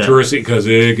 touristy, because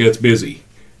it gets busy.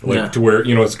 To where,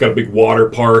 it's got a big water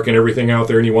park and everything out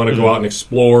there, and you want to go out and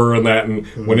explore and that. And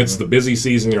when it's the busy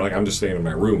season, you're like, I'm just staying in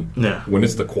my room. Yeah. When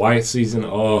it's the quiet season,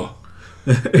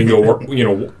 and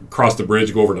go cross the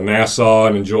bridge, go over to Nassau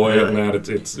and enjoy it and that.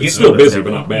 It's still busy,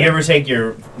 but not bad. You ever take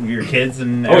your kids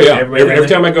and every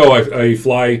time I go, I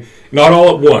fly, not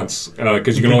all at once,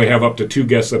 because you can only have up to 2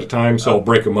 guests at a time, so I'll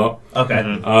break them up. Okay.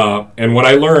 And what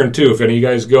I learned, too, if any of you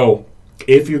guys go,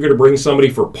 if you're going to bring somebody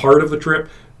for part of the trip,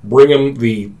 bring them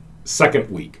the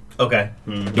second week. Okay.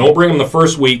 Mm-hmm. Don't bring them the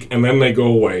first week, and then they go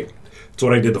away. That's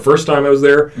what I did the first time I was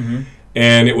there. Mm-hmm.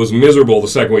 And it was miserable the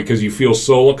second week because you feel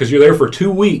because you're there for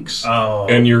 2 weeks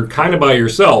and you're kind of by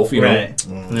yourself, right.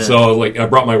 know. Yeah. So I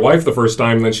brought my wife the first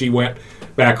time, and then she went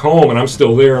back home, and I'm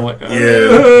still there. I'm like, I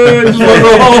just want to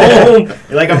go home.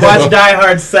 You're like, I've watched Die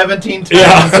Hard 17 times.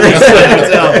 Yeah.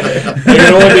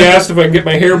 When you asked if I can get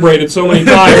my hair braided so many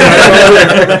times,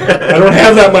 I don't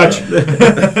have that much.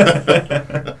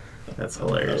 That's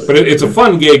hilarious. But it's a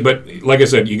fun gig. But like I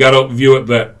said, you got to view it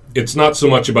that. It's not so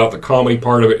much about the comedy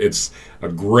part of it. It's a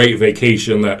great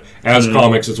vacation that, as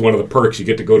comics, it's one of the perks. You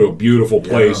get to go to a beautiful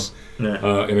place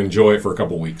and enjoy it for a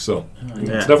couple of weeks. So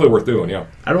it's definitely worth doing, yeah.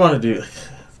 I want to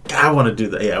do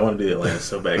the Atlantis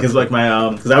so bad. Because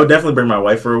because I would definitely bring my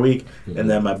wife for a week. And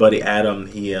then my buddy Adam,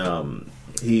 he's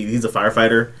a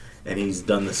firefighter, and he's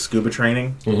done the scuba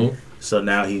training. Mm-hmm. So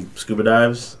now he scuba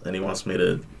dives, and he wants me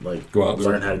to go out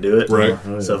learn how to do it. Right.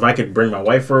 So if I could bring my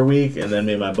wife for a week, and then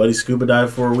maybe my buddy scuba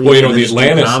dive for a week. Well, the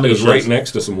Atlantis is right next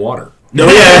to some water. No,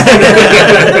 yeah.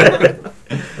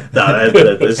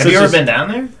 Have you ever been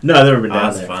down there? No, I've never been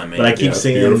down there. That's fun, man. But I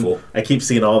keep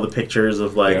seeing all the pictures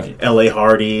of L.A.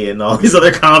 Hardy and all these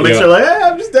other comics. Are like,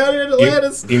 I'm just down here in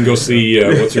Atlantis. You can go see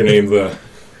what's her name,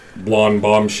 blonde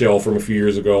bombshell from a few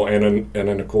years ago,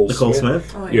 Anna Nicole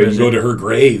Smith. Oh, Yeah, you go to her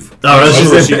grave.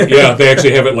 Oh, yeah, they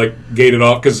actually have it like gated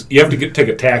off because you have to take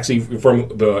a taxi from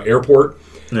the airport.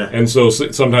 Yeah. And so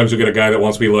sometimes you get a guy that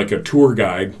wants to be like a tour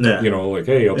guide. Yeah. Like,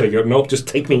 hey, I'll take you. Nope, just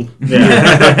take me.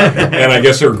 Yeah. And I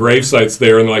guess her gravesite's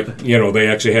there, and they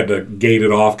actually had to gate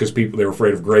it off because they were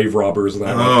afraid of grave robbers and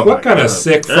that. What kind of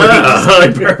sick freak?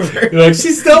 You're like,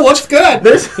 she still looks good.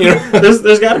 There's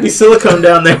got to be silicone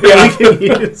down there we can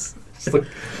use.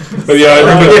 But yeah, I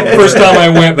remember the first time I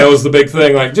went, that was the big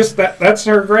thing. Like, just that's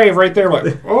her grave right there. I'm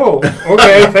like, oh,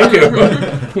 okay, thank you.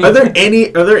 Are there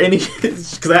any?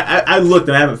 Because I looked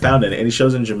and I haven't found any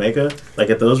shows in Jamaica, like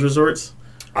at those resorts.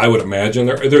 I would imagine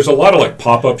there's a lot of like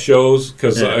pop-up shows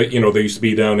because they used to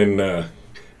be down in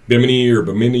Bimini or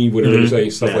Bimini, whatever you say,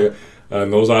 stuff like that,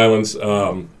 on those islands.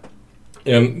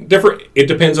 And different. It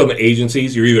depends on the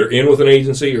agencies. You're either in with an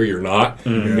agency or you're not.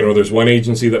 Mm-hmm. There's one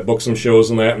agency that books some shows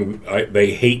and that, and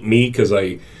they hate me because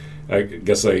I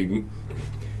guess I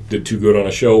did too good on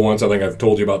a show once. I think I've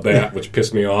told you about that, which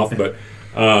pissed me off. But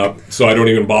so I don't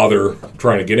even bother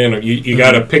trying to get in. You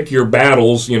got to pick your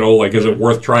battles. Like, is it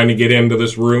worth trying to get into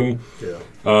this room? Yeah.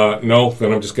 No,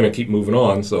 then I'm just going to keep moving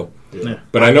on. So. Yeah.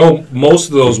 But I know most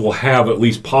of those will have at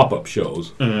least pop-up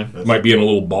shows. Mm-hmm. Might be in a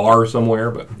little bar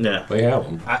somewhere, but they have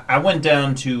them. I went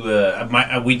down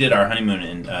to we did our honeymoon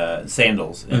in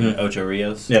Sandals in Ocho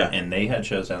Rios, and they had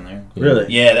shows down there.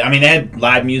 Really? Yeah, I mean they had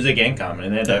live music and comedy,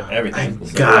 and they had everything.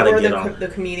 The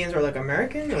comedians were like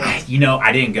American? Or?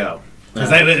 I didn't go.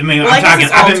 Because I've been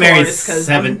married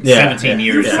 17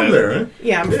 years.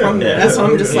 Yeah, I'm from there. That's why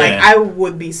I'm just like, I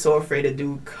would be so afraid to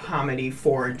do comedy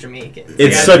for Jamaicans.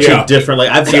 It's such a different, like,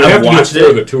 I've watched it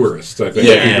for the tourists, I think.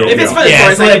 If it's for the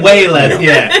tourists, like way less.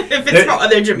 If it's for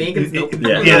other Jamaicans, nope.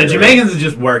 The Jamaicans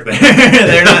just work there.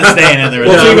 They're not staying at the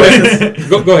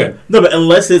resort. Go ahead. No, but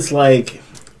unless it's like,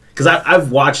 because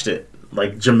I've watched it,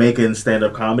 like Jamaican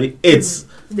stand-up comedy, it's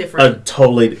different.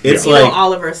 It's like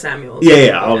Oliver Samuels.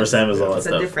 Yeah, Oliver Samuels, all that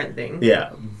stuff. It's a different thing.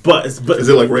 Yeah, but is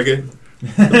it like reggae?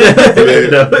 Do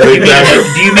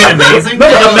you mean amazing?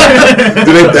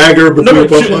 Do they dagger between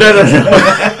punchlines? No.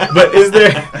 But is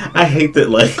there? I hate that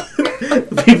like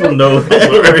people know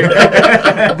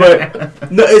that.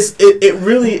 But no, it's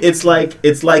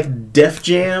like Def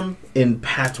Jam in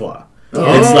patois.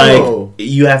 It's like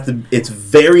you have to. It's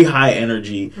very high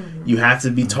energy. Mm-hmm. You have to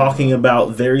be talking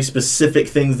about very specific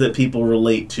things that people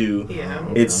relate to. Yeah.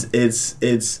 It's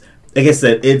like I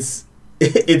said, it's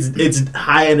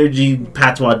high energy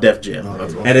patois Def Jam,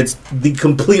 awesome. And it's the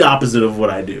complete opposite of what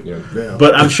I do. Yeah.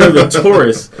 But I'm sure the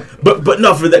tourists. But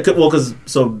no, for that. Well, because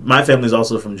my family's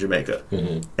also from Jamaica,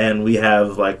 and we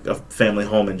have like a family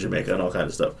home in Jamaica and all kinds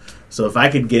of stuff. So if I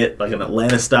could get like an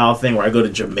Atlanta style thing where I go to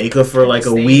Jamaica for like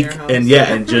a week and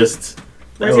just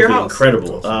where's your house?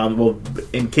 Incredible. Well,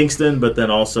 in Kingston, but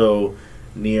then also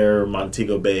near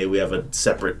Montego Bay, we have a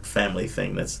separate family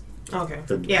thing that's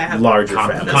the larger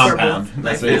family compound.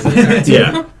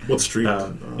 Yeah. What street?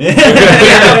 I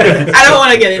don't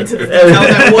want to get into the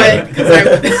details of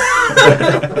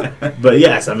what. But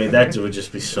yes, I mean that would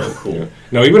just be so cool. Yeah.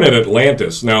 Now even at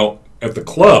Atlantis, at the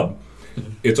club,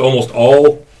 it's almost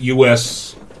all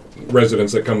U.S.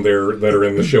 residents that come there that are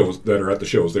in the shows, that are at the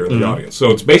shows there in the audience.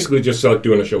 So it's basically just like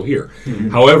doing a show here.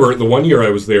 However, the one year I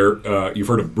was there, you've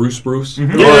heard of Bruce?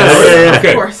 Yeah,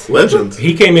 okay. Of course. Legend.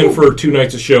 He came in for 2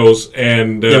 nights of shows,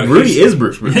 and Rudy is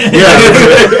Bruce.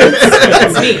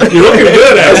 That's me. You're looking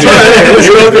good, actually.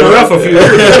 You're looking rough a few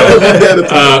years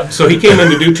ago. So he came in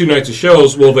to do 2 nights of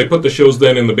shows. Well, they put the shows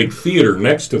then in the big theater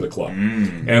next to the club,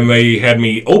 and they had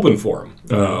me open for him.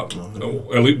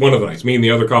 At least one of the nights, me and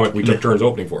the other comic, we took turns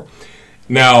opening for him.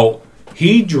 Now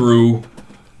he drew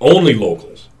only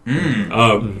locals. Literally,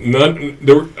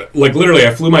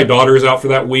 I flew my daughters out for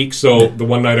that week. So the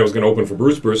one night I was going to open for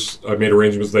Bruce, I made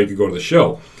arrangements they could go to the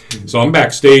show. So I'm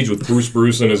backstage with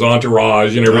Bruce and his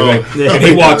entourage and everything, and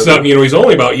he walks up. And, he's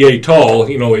only about yay tall.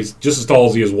 He's just as tall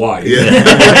as he is wide,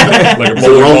 like a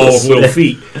bowling ball with little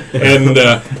feet. And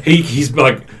he's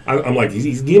like, I'm like,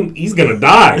 he's gonna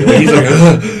die. He's like,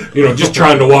 just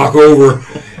trying to walk over,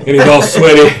 and he's all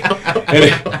sweaty.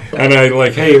 And I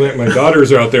like, hey, my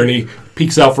daughters are out there, and he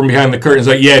peeks out from behind the curtain. He's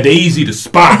like, yeah, they're easy to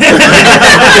spot.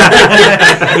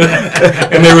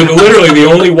 And they were literally the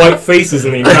only white faces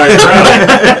in the entire crowd.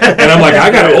 And I'm like,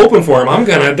 I got to open for him. I'm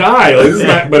gonna die.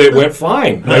 But it went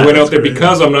fine. I went out there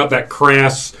because I'm not that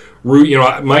crass.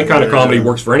 My kind of comedy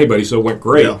works for anybody, so it went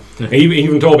great. Yeah. And he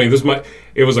even told me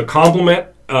it was a compliment.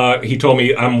 He told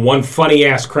me I'm one funny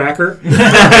ass cracker, and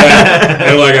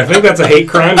I think that's a hate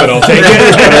crime, but I'll take it.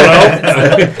 I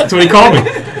don't know. That's what he called me.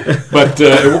 But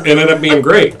it ended up being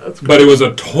great. But it was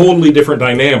a totally different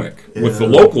dynamic with the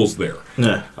locals there.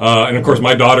 Yeah. And of course,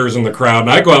 my daughter's in the crowd,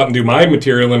 and I go out and do my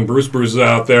material, and Bruce is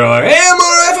out there like, "Hey, I'm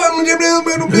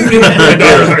my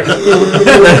daughter's like,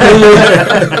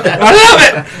 I love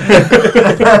it."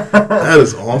 That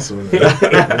is awesome.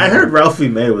 I heard Ralphie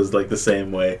May was like the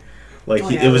same way. Like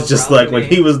it was just Ralphie like when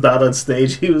he was not on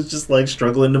stage, he was just like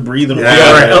struggling to breathe.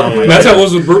 That's how it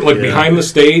was with Bruce. Like behind the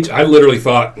stage, I literally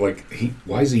thought, like,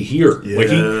 why is he here? Yeah. Like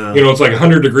it's like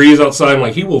 100 degrees outside. I'm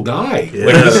like, he will die. Yeah.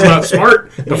 Like this is not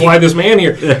smart to fly this man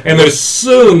here. And then as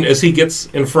soon as he gets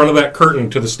in front of that curtain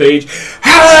to the stage,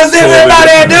 how does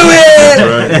everybody do it?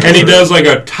 Right. And he does like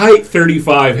a tight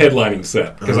 35 headlining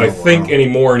set because I think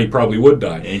anymore, and he probably would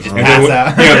die. And he just pass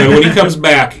out. Then when he comes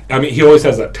back, I mean, he always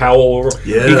has that towel over.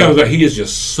 Yeah. He comes back. He is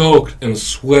just soaked in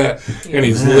sweat, and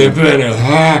he's limping. And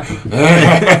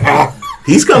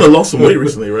He's kind of lost some weight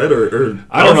recently, right? Or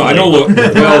I don't know. I know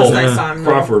Next time,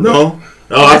 Crawford. No.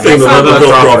 Oh, I think Bill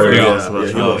Crawford.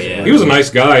 Yeah. He was a nice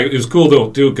guy. It was cool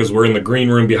though too because we're in the green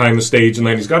room behind the stage, and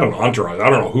then he's got an entourage. I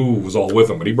don't know who was all with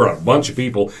him, but he brought a bunch of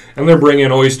people, and they're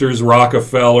bringing oysters,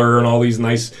 Rockefeller, and all these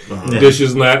nice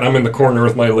dishes and that. And I'm in the corner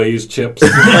with my Lay's chips.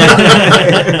 Can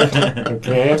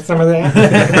I have some of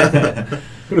that?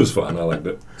 It was fun. I liked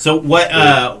it. So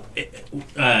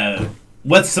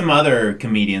what's some other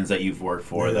comedians that you've worked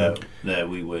for that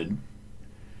we would?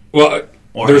 Well,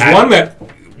 there's one that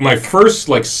my first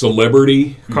like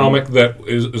celebrity comic that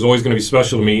is always going to be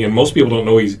special to me, and most people don't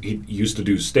know he used to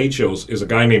do stage shows. Is a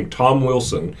guy named Tom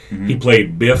Wilson. He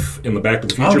played Biff in the Back to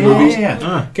the Future movies.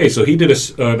 Yeah. Okay, so he did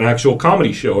an actual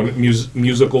comedy show, and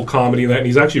musical comedy, and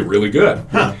he's actually really good.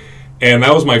 Huh. And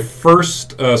that was my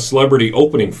first celebrity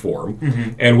opening for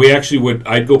him. And we actually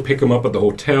I'd go pick him up at the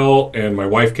hotel, and my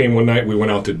wife came one night. We went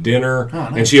out to dinner,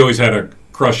 and she always had a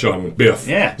crush on Biff.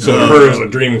 Yeah. So to her, it was a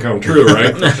dream come true,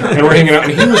 right? And we're hanging out,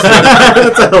 and he was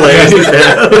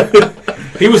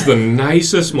he was the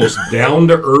nicest, most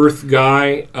down-to-earth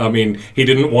guy. I mean, he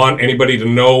didn't want anybody to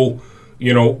know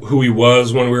who he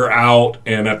was when we were out,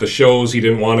 and at the shows, he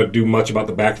didn't want to do much about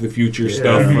the Back to the Future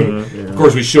stuff. And of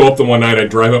course, we show up the one night, I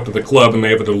drive up to the club, and they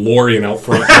have a DeLorean out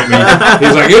front.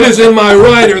 He's like, "It is in my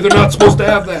rider. They're not supposed to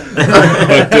have that."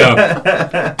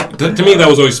 But to me, that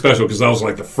was always special, because that was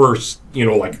like the first,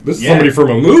 this is somebody from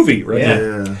a movie, right?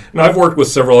 Yeah. Now, I've worked with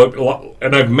several,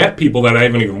 and I've met people that I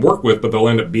haven't even worked with, but they'll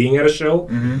end up being at a show.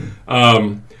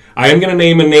 I am going to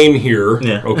name a name here,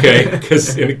 okay,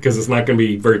 because it's not going to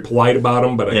be very polite about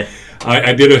him, but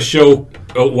I did a show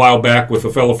a while back with a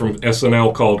fellow from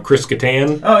SNL called Chris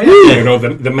Kattan. Oh, yeah.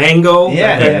 The Mango?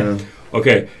 Yeah.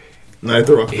 Okay. Night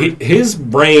the Rock. His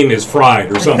brain is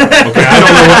fried or something, okay? I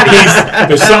don't know what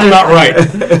there's something not right.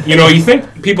 You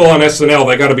think people on SNL,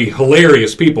 they got to be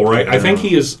hilarious people, right? I think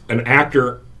he is an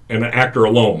actor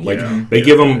alone. Like they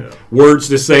give him words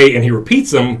to say, and he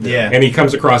repeats them, and he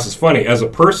comes across as funny. As a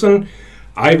person,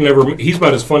 he's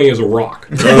about as funny as a rock.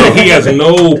 He has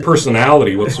no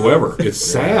personality whatsoever. It's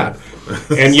sad.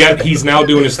 And yet he's now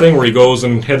doing his thing where he goes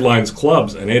and headlines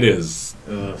clubs, and it is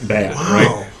bad,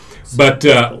 right? But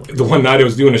the one night I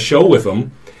was doing a show with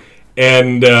him,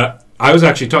 and I was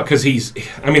actually talking, because his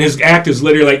act is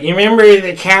literally like, "You remember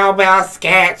the cowbell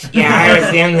sketch? Yeah, I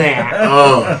was in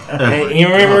that.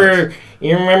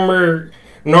 You remember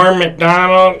Norm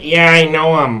Macdonald? Yeah, I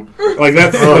know him." Like,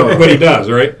 that's what he does,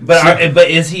 right? But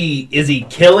is he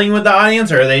killing with the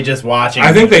audience, or are they just watching?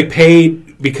 I think they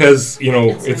paid because,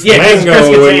 it's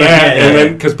Mango and that, and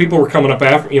then, because people were coming up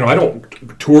after, I don't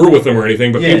tour with them or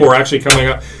anything, but people were actually coming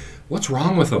up. What's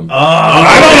wrong with him?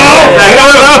 I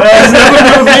don't know. It's nothing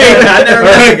to do with me. I never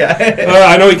met the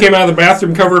guy. I know he came out of the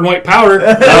bathroom covered in white powder.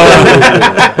 But,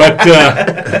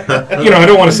 I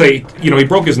don't want to say, he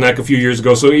broke his neck a few years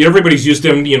ago, so everybody's used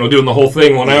to him, doing the whole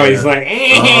thing. Well, now he's like,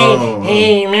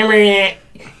 hey, remember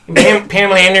that?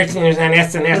 Pamela Anderson was on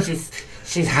SNS.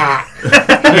 She's hot.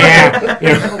 And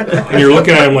you're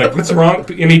looking at him like, what's wrong?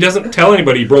 And he doesn't tell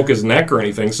anybody he broke his neck or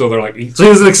anything. So they're like, so he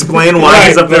doesn't explain why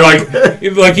he's up there. Like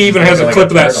he even has a clip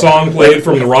of that song played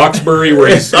from the Roxbury where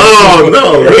he's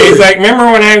really? He's like, remember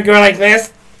when I would go like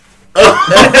this?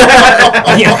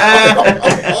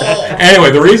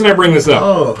 Anyway, the reason I bring this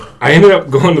up, I ended up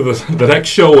going to the next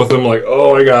show with him, like,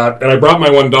 oh my god, and I brought my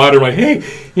one daughter, I'm like, hey,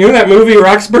 you know that movie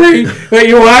Roxbury that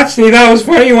you watched and you thought it was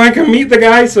funny, you want to come meet the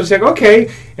guy? So she's like,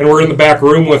 okay, and we're in the back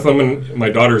room with him, and my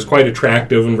daughter is quite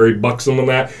attractive and very buxom and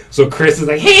that, so Chris is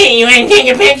like, hey, you want to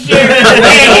take a picture?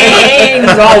 Hey,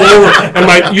 he's all over,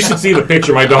 and you should see the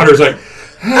picture, my daughter's like,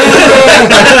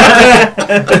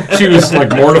 She was like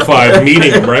mortified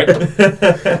meeting him, right?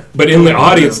 But in the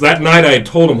audience that night, I had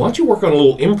told him, "Why don't you work on a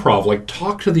little improv? Like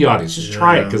talk to the audience, just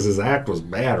try it," because his act was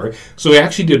bad, right? So he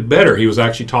actually did better. He was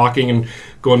actually talking and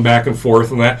going back and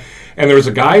forth and that. And there was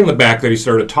a guy in the back that he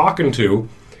started talking to.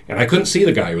 And I couldn't see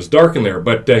the guy. It was dark in there.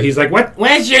 But he's like,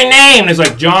 what's your name? And it's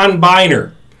like, John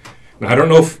Biner. Now, I don't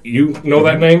know if you know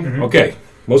that name. Mm-hmm. Okay.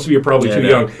 Most of you are probably too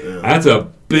young. Yeah. That's a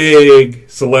big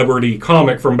celebrity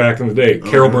comic from back in the day.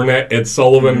 Carol Burnett, Ed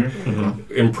Sullivan,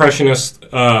 impressionist.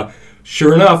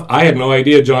 Sure enough, I had no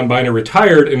idea John Biner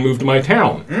retired and moved to my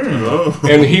town.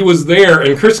 And he was there,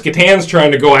 and Chris Kattan's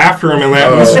trying to go after him. And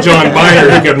this is John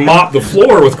Biner. He could mop the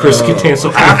floor with Chris Kattan.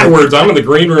 So afterwards, I'm in the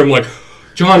green room like,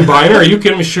 John Biner, are you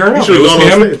kidding me? Sure enough, it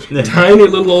was him. Tiny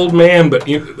little old man, but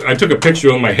I took a picture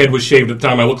of him. My head was shaved at the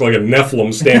time. I looked like a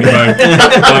Nephilim standing by him.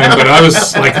 But I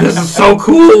was like, this is so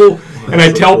cool. And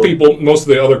I tell people, most of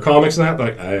the other comics and that,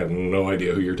 like, I have no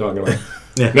idea who you're talking about.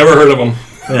 Never heard of him.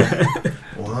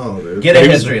 Wow, dude. Get a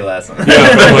history lesson.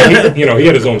 Yeah, he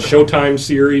had his own Showtime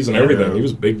series and everything. He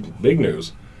was big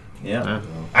news. Yeah.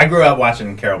 I grew up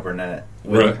watching Carol Burnett.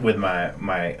 With my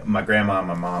grandma and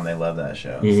my mom, they love that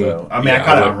show. Mm-hmm. So I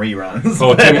caught it on reruns.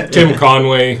 Oh, Tim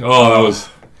Conway. Oh, that was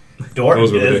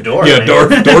Dorf. Dorf. Yeah,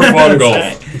 Dorf on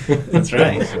golf. That's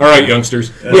right. All right,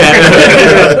 youngsters. Yeah.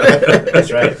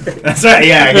 That's right.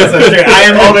 Yeah, I guess that's true. I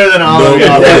am older than all of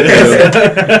y'all.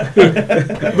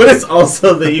 But it's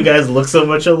also that you guys look so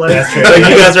much alike. That's true. Like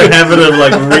you guys are having a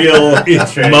real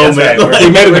moment. Right.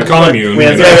 We met at the commune.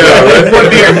 We're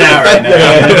here now, right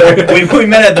now. We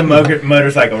met at the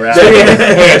motorcycle rally.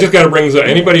 Hey, I just got to bring this up.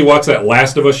 Anybody watch that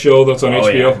Last of Us show that's on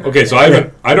HBO? Yeah. Okay, so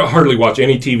I don't hardly watch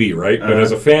any TV, right? But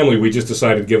as a family, we just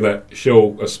decided to give that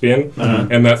show a spin.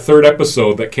 And that third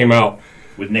episode that came out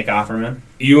with Nick Offerman,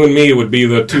 you and me would be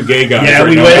the two gay guys. Yeah,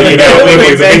 right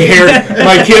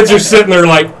my kids are sitting there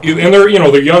like, and they're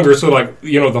younger, so like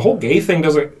the whole gay thing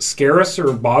doesn't scare us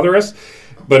or bother us.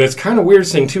 But it's kind of weird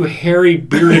seeing two hairy,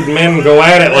 bearded men go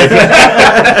at it like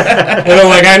that. And I'm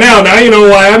like, I know. Now you know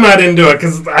why I'm not into it,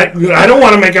 because I don't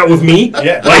want to make out with me.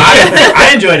 Yeah,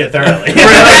 I enjoyed it thoroughly.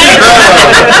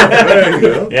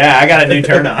 Yeah, I got a new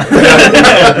turn on.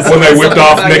 When they whipped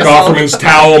off Nick Offerman's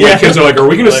towel, my kids are like, are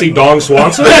we going to see Dong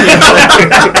Swanson?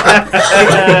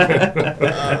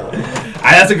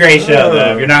 That's a great show,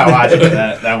 though. If you're not watching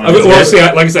that one. Well, see,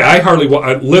 like I say, I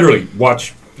literally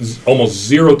watch almost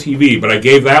zero TV, but I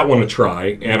gave that one a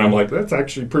try, and I'm like, that's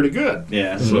actually pretty good.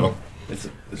 Yeah, so it's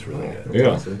really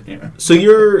good. Yeah. So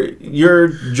your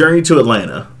journey to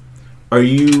Atlanta, are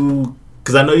you?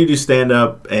 Because I know you do stand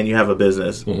up and you have a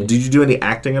business. Mm-hmm. Did you do any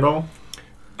acting at all?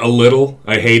 A little.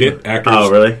 I hate it. Actors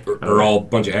really? are all a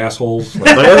bunch of assholes.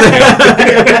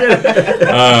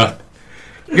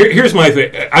 Here's my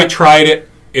thing. I tried it.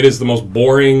 It is the most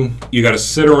boring. You got to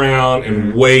sit around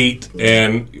and wait,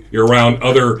 and you're around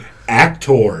other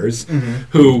actors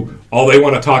who all they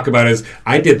want to talk about is,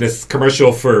 I did this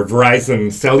commercial for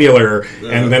Verizon Cellular,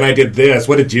 and then I did this.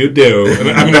 What did you do? And,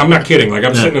 I'm not kidding. Like,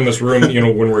 I'm sitting in this room,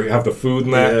 when we have the food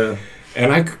and that,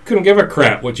 and I couldn't give a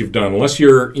crap what you've done. Unless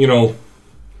you're,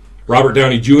 Robert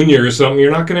Downey Jr. or something,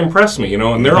 you're not going to impress me,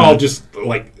 and they're all just,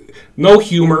 like, no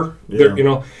humor,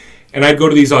 And I'd go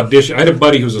to these auditions. I had a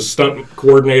buddy who's a stunt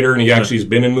coordinator, and he actually has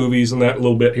been in movies and that a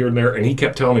little bit here and there. And he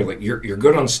kept telling me, like, you're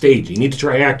good on stage. You need to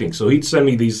try acting. So he'd send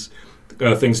me these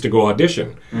things to go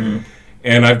audition. Mm-hmm.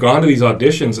 And I've gone to these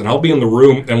auditions, and I'll be in the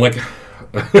room, and, like,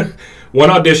 one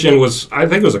audition was, I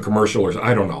think it was a commercial or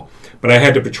I don't know. But I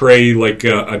had to portray, like,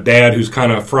 a dad who's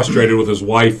kind of frustrated with his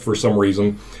wife for some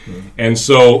reason. Mm-hmm. And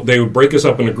so they would break us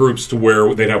up into groups to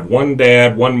where they'd have one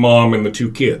dad, one mom, and the two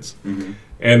kids. Mm-hmm.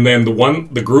 And then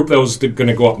the group that was going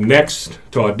to go up next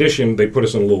to audition, they put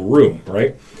us in a little room,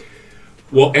 right?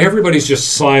 Well, everybody's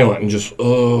just silent and just,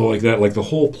 like that, like the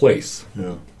whole place.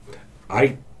 Yeah.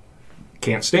 I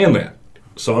can't stand that.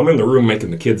 So I'm in the room making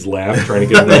the kids laugh, trying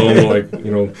to get them like,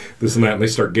 this and that. And they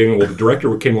start getting, the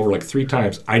director came over like 3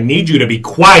 times. I need you to be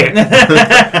quiet.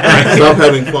 Right? Stop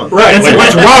having fun. Right. Like,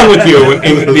 what's wrong with you?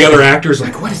 And the other actor's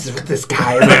like, what is it with this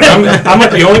guy? I'm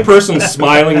like the only person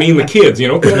smiling, me and the kids,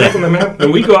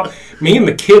 and we go up. Me and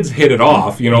the kids hit it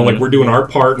off, like we're doing our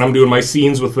part and I'm doing my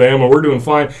scenes with them and we're doing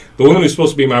fine. The woman who's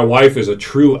supposed to be my wife is a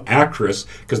true actress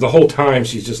because the whole time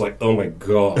she's just like, oh my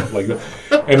God. Like,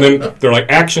 and then they're like,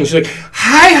 action. She's like,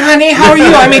 hi, honey, how are you?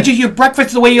 I made you your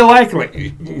breakfast the way you like. Like,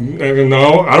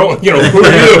 no, I don't, who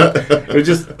are you? It was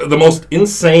just the most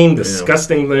insane,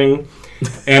 disgusting thing.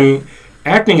 And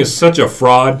acting is such a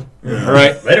fraud. Yeah. All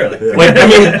right, literally. Like,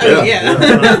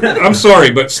 I'm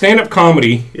sorry, but stand-up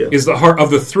comedy is the heart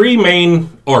of the 3 main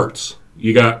arts.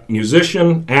 You got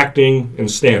musician, acting,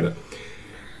 and stand-up.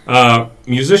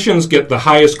 Musicians get the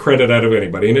highest credit out of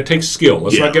anybody, and it takes skill.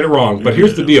 Let's not get it wrong. But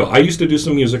here's the deal. I used to do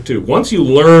some music, too. Once you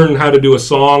learn how to do a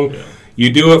song,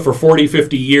 you do it for 40,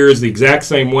 50 years the exact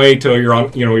same way till you're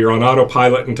on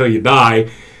autopilot until you die.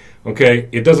 Okay,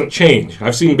 it doesn't change.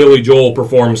 I've seen Billy Joel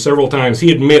perform several times.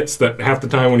 He admits that half the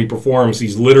time when he performs,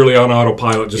 he's literally on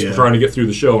autopilot just trying to get through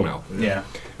the show now. Yeah.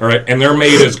 All right, and they're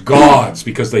made as gods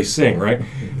because they sing, right?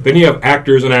 Then you have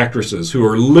actors and actresses who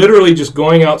are literally just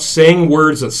going out saying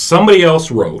words that somebody else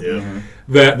wrote,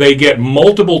 that they get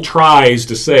multiple tries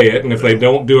to say it, and if they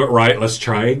don't do it right, let's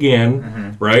try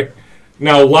again, right?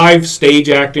 Now, live stage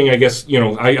acting, I guess,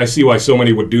 I see why so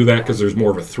many would do that because there's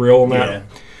more of a thrill in that. Yeah.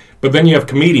 But then you have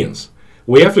comedians.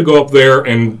 We have to go up there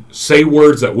and say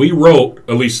words that we wrote,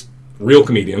 at least real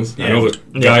comedians. I know there's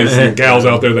guys and gals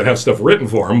out there that have stuff written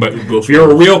for them, but if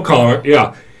you're a real comic,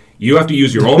 you have to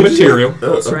use your own material.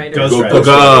 Ghostwriter.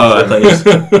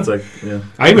 It's like,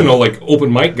 I even know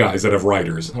open mic guys that have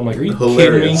writers. I'm like, are you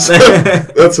kidding me?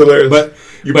 That's hilarious. But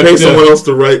you pay someone else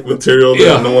to write material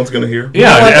that no one's going to hear?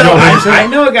 Yeah, I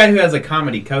know a guy who has a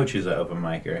comedy coach who's an open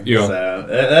micer. Yeah. So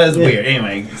that is weird.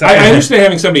 Anyway. I understand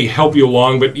having somebody help you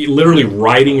along, but literally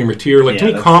writing your material,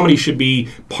 to me, comedy should be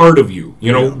part of you.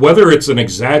 Whether it's an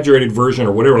exaggerated version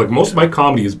or whatever. Like, most of my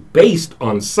comedy is based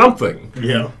on something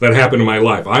that happened in my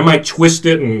life. I might twist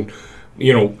it and,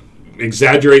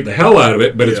 exaggerate the hell out of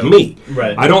it, but it's me.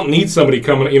 Right. I don't need somebody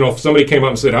coming. If somebody came up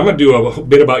and said, "I'm going to do a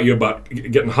bit about you about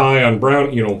getting high on brown,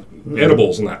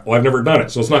 edibles and that." Well, I've never done it,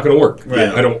 so it's not going to work. Right.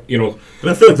 I don't, And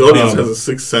I feel like the audience has a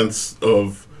sixth sense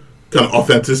of kind of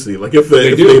authenticity. Like if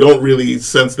they don't really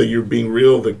sense that you're being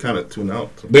real, they kind of tune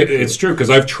out. It's true because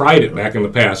I've tried it back in the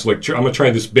past. Like, I'm going to try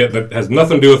this bit that has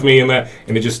nothing to do with me and that,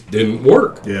 and it just didn't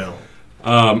work. Yeah.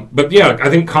 But I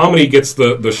think comedy gets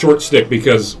the short stick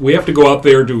because we have to go out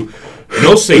there to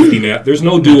no safety net. There's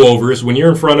no do-overs. When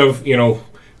you're in front of,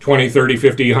 20, 30,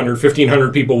 50, 100,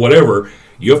 1,500 people, whatever,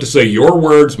 you have to say your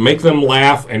words, make them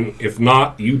laugh, and if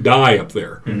not, you die up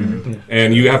there. Mm-hmm.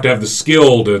 And you have to have the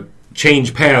skill to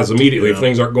change paths immediately if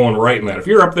things aren't going right in that. If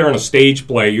you're up there on a stage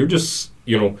play, you're just,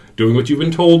 doing what you've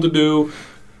been told to do.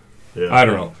 Yeah. I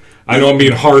don't know. I know I'm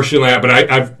being harsh in that, but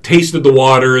I've tasted the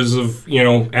waters of,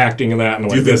 acting and that, and I'm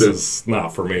like, this is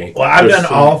not for me. Well, I've done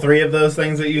all three of those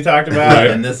things that you talked about,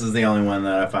 and this is the only one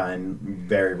that I find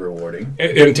very rewarding.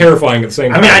 And terrifying at the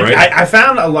same time, right? I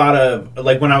found a lot of,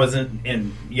 like, when I was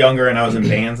in younger and I was in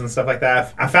bands and stuff like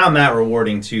that, I found that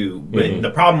rewarding, too. But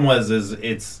the problem is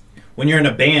it's, when you're in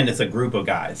a band, it's a group of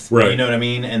guys. Right. You know what I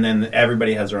mean? And then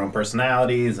everybody has their own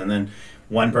personalities, and then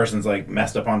one person's like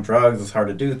messed up on drugs. It's hard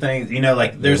to do things.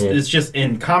 There's it's just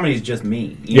in comedy. It's just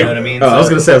me. You know what I mean? I was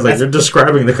gonna say, you're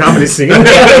describing the comedy scene.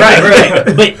 right.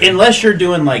 But unless you're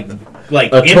doing like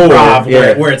improv,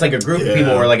 where it's like a group of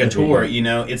people or like a tour,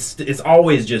 it's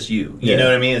always just you. You know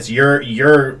what I mean? It's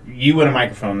you and a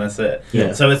microphone. That's it.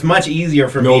 Yeah. So it's much easier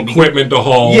for me. No equipment to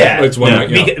haul. Yeah. It's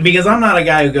because I'm not a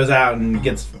guy who goes out and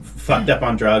gets fucked up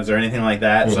on drugs or anything like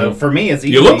that. Mm-hmm. So for me, it's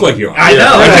easy. You look like you are. I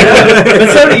know. But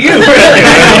so do you.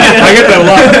 I get that a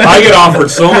lot. I get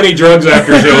offered so many drugs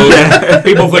after shows.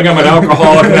 People think I'm an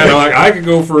alcoholic, and I'm like, I could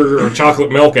go for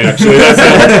chocolate milk. Actually,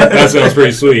 that sounds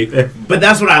pretty sweet. But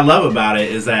that's what I love about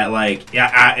it is that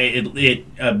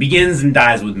it begins and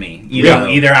dies with me.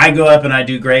 Either I go up and I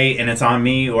do great and it's on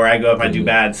me, or I go up and I do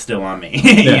bad, still on me.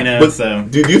 But so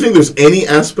do you think there's any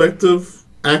aspect of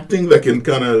acting that can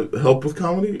kind of help with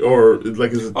comedy, or is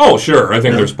it? Oh, sure. I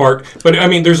think there's part, but I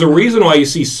mean, there's a reason why you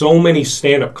see so many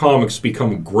stand-up comics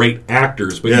become great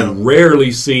actors, but you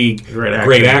rarely see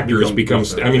great actors become.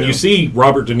 You see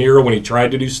Robert De Niro when he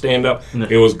tried to do stand-up,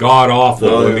 it was god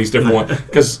awful in these different ones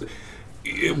because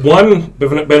one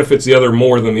benefits the other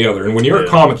more than the other. And when you're a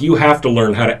comic, you have to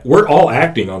learn how to. We're all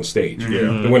acting on stage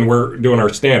when we're doing our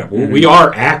stand-up. Mm-hmm. We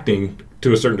are acting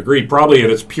to a certain degree, probably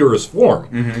at its purest form.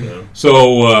 Mm-hmm. Yeah.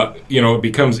 So, it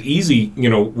becomes easy,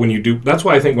 when you do. That's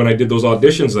why I think when I did those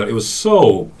auditions, that it was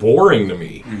so boring to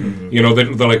me.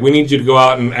 Mm-hmm. They're like, we need you to go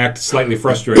out and act slightly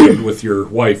frustrated with your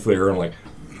wife there. And I'm like,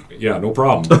 yeah, no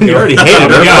problem. You already hated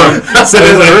her. That's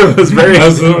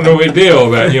no big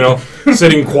deal. That,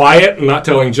 sitting quiet and not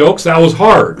telling jokes, that was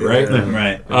hard, right? Yeah.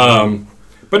 Right.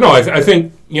 But no, I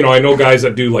think, I know guys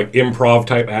that do like improv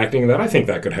type acting that I think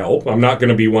that could help. I'm not going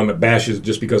to be one that bashes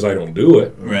just because I don't do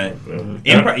it. Right.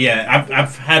 Mm-hmm.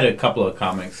 I've had a couple of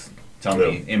comics tell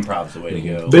me improv's the way to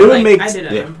go. I did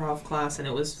an improv class, and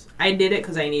I did it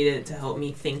because I needed it to help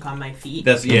me think on my feet.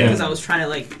 Because I was trying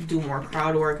to do more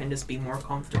crowd work and just be more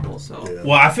comfortable. So. Yeah.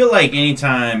 Well, I feel like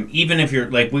anytime, even if you're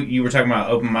you were talking about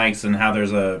open mics and how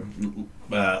there's a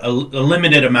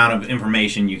limited amount of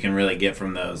information you can really get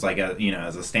from those,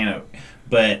 as a stand-up.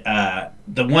 But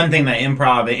the one thing that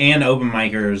improv and open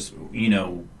micers,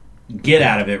 get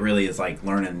out of it really is like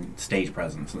learning stage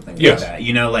presence and things like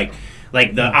that.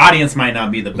 Like the audience might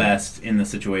not be the best in the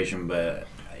situation, but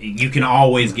you can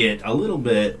always get a little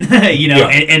bit,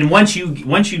 and once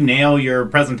you nail your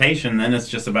presentation, then it's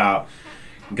just about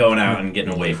going out and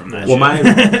getting away from that. Well,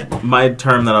 my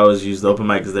term that I always use, the open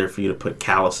mic, is there for you to put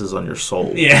calluses on your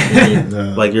soul.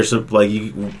 Yeah. Like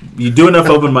you do enough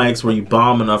open mics where you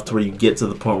bomb enough to where you get to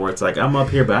the point where it's like, I'm up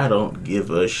here, but I don't give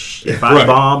a shit. If I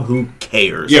bomb, who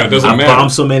cares? Yeah, it doesn't matter. I've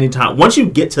bombed so many times. Once you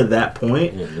get to that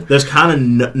point, there's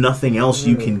kind of nothing else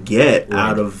you can get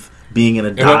out of being in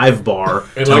a dive bar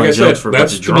and telling like I jokes said, for a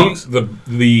bunch of drunks.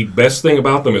 The best thing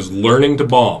about them is learning to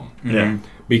bomb. Yeah.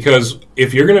 Because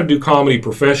if you're going to do comedy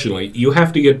professionally, you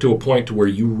have to get to a point to where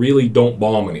you really don't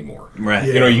bomb anymore. Right.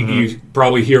 Yeah. You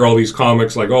probably hear all these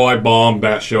comics like, "Oh, I bombed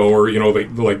that show," or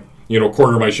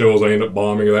quarter of my shows I end up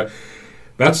bombing or that.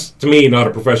 That's, to me, not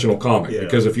a professional comic. Yeah.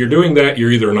 Because if you're doing that,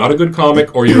 you're either not a good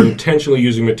comic or you're intentionally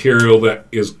using material that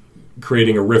is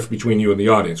creating a rift between you and the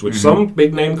audience, which some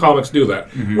big-name comics do that.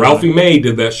 Ralphie May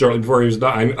did that shortly before he was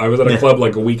dying. I was at a club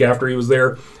like a week after he was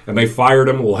there, and they fired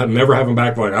him. We'll never have him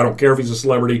back. Like, I don't care if he's a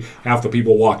celebrity. Half the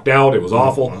people walked out. It was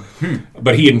awful.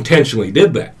 But he intentionally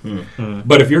did that.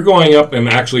 But if you're going up and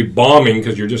actually bombing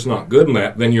because you're just not good in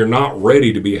that, then you're not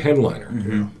ready to be a headliner.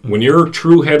 When you're a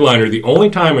true headliner, the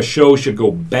only time a show should go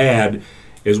bad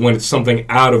is when it's something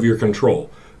out of your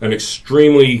control. An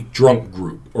extremely drunk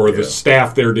group, or the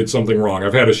staff there did something wrong.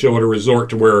 I've had a show at a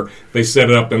resort to where they set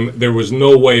it up and there was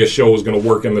no way a show was going to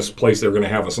work in this place they were going to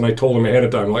have us. And I told them ahead of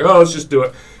time, like, let's just do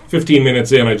it. 15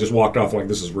 minutes in, I just walked off like,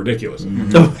 this is ridiculous.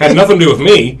 Had nothing to do with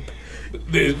me.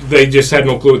 They just had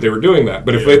no clue what they were doing that.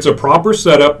 But if it's a proper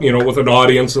setup, with an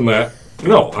audience and that,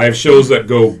 I have shows that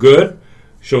go good,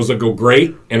 shows that go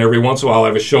great, and every once in a while I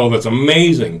have a show that's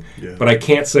amazing. Yeah. But I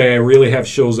can't say I really have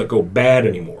shows that go bad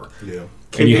anymore. Yeah.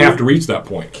 And you have to reach that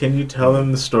point. Can you tell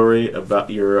them the story about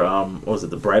your, what was it,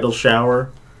 the bridal shower?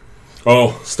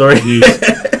 Oh. Story?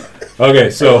 Okay,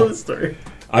 so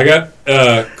I got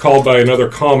called by another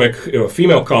comic, a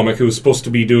female comic, who was supposed to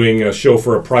be doing a show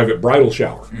for a private bridal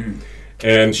shower.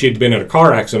 And she had been in a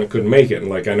car accident, couldn't make it. And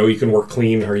like, I know you can work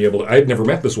clean. Are you able to? I had never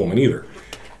met this woman either.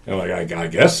 And like, I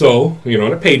guess so. And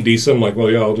it paid decent. I'm like,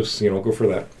 well, yeah, I'll just, go for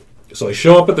that. So I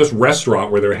show up at this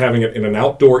restaurant where they're having it in an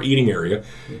outdoor eating area.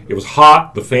 It was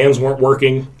hot. The fans weren't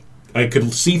working. I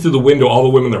could see through the window all the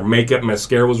women, their makeup,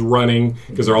 mascara was running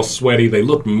because they're all sweaty. They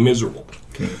looked miserable.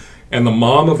 And the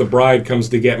mom of the bride comes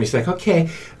to get me. She's like, okay,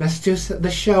 let's do the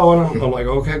show. And I'm like,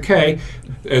 okay.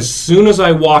 As soon as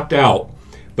I walked out,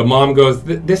 the mom goes,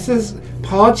 this is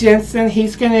Paul Jensen.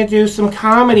 He's going to do some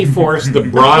comedy for us. The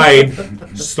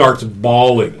bride starts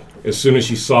bawling as soon as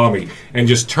she saw me and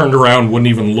just turned around, wouldn't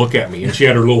even look at me. And she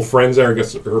had her little friends there, I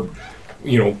guess her,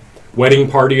 wedding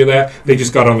party of that. They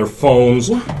just got on their phones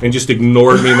and just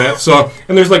ignored me and that. So,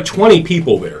 and there's like 20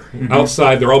 people there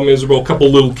outside. They're all miserable, a couple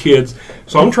little kids.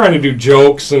 So I'm trying to do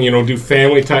jokes and, do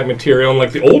family type material. And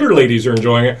like the older ladies are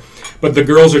enjoying it. But the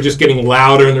girls are just getting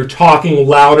louder and they're talking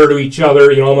louder to each other.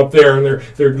 I'm up there and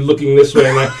they're looking this way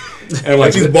and I'm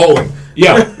like, she's bawling.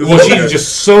 Yeah, well, she's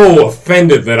just so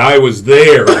offended that I was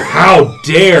there. Like, how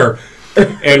dare?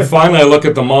 And finally, I look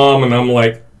at the mom, and I'm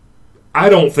like, I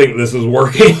don't think this is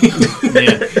working.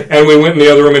 And we went in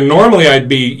the other room, and normally I'd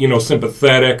be,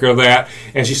 sympathetic or that.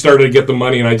 And she started to get the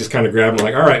money, and I just kind of grabbed her,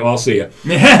 like, all right, well, I'll see you. I'm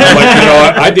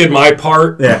like, I did my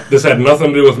part. Yeah. This had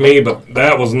nothing to do with me, but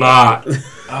that was not.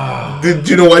 Did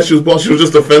you know why she was bald? She was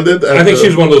just offended? I think she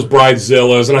was one of those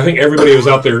bridezillas, and I think everybody was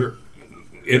out there.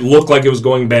 It looked like it was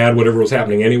going bad, whatever was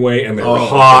happening anyway, and they were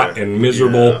hot and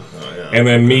miserable. Yeah. And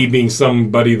then me being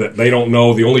somebody that they don't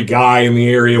know, the only guy in the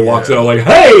area walks out like,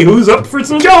 hey, who's up for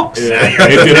some jokes? Yeah.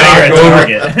 It did not go over.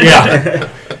 Yeah.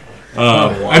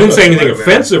 I didn't say anything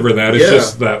offensive or that. It's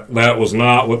just that was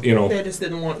not what, They just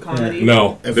didn't want comedy.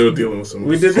 No. And they were dealing with some...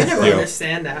 I never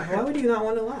understand that. Why would you not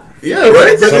want to laugh? Yeah,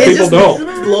 right? Some people don't.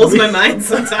 It blows my mind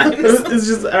sometimes. It's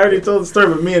just, I already told the story,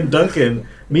 but me, Duncan,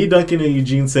 and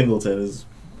Eugene Singleton is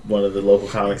one of the local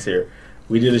comics here.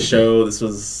 We did a show, this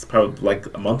was probably like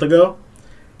a month ago,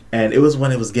 and it was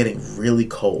when it was getting really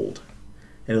cold.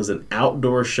 And it was an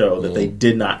outdoor show that they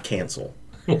did not cancel.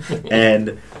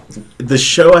 And the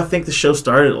show, I think the show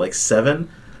started at like 7.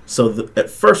 So at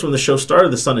first when the show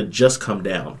started, the sun had just come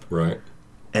down. Right.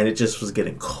 And it just was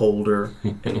getting colder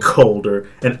and colder.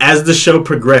 And as the show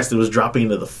progressed, it was dropping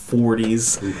into the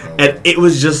 40s. And it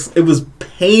was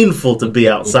painful to be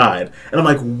outside. And I'm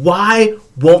like, why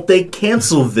won't they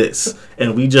cancel this?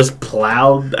 And we just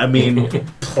plowed,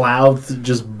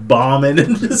 just bombing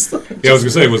and just. Yeah, I was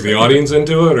gonna say, was the audience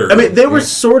into it, or? I mean, they were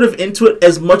sort of into it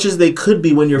as much as they could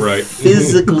be when you're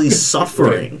physically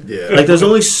suffering. Right. Yeah. Like, there's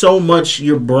only so much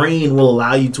your brain will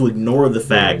allow you to ignore the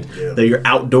fact that you're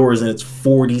outdoors and it's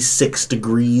 46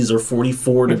 degrees or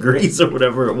 44 degrees or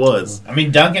whatever it was. I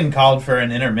mean, Duncan called for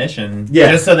an intermission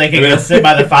just so they could go sit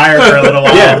by the fire for a little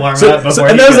while and warm up before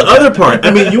and that was the other part.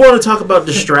 I mean, you want to talk about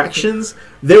distractions?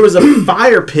 There was a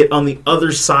fire pit on the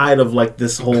other side of like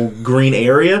this whole green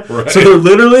area, so they're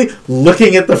literally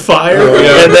looking at the fire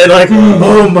and then like,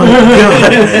 oh my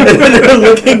god, and then they're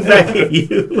looking back at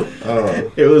you.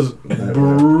 It was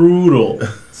brutal.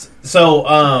 So,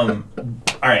 all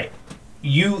right,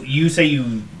 you say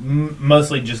you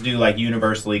mostly just do like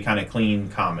universally kind of clean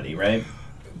comedy, right?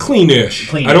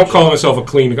 Cleanish. I don't call myself a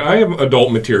clean. I have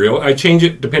adult material. I change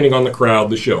it depending on the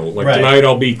crowd, the show. Like tonight,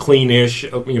 I'll be cleanish.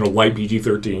 Light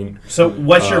PG-13. So,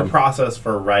 what's your process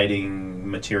for writing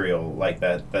material like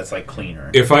that? That's like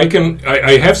cleaner. If I can,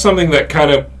 I have something that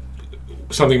kind of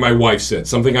something my wife said,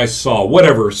 something I saw,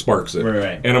 whatever sparks it,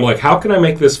 and I'm like, how can I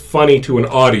make this funny to an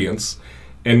audience,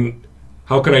 and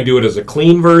how can I do it as a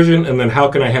clean version, and then how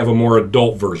can I have a more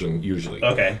adult version usually?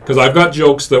 Okay. Because I've got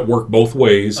jokes that work both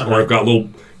ways, or I've got little,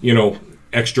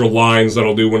 extra lines that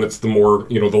I'll do when it's the more,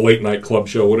 the late night club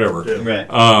show, whatever. Right.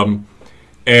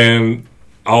 And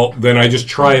then I just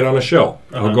try it on a show.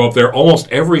 I'll go up there. Almost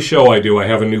every show I do, I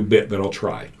have a new bit that I'll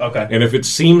try. Okay. And if it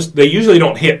seems, they usually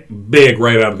don't hit big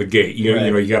right out of the gate. You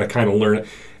got to kind of learn it.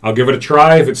 I'll give it a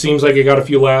try. If it seems like it got a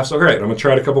few laughs, all right, I'm going to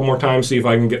try it a couple more times, see if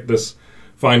I can get this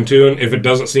fine-tuned. If it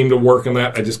doesn't seem to work in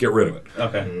that, I just get rid of it.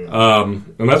 Okay.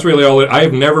 And that's really all. I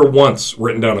have never once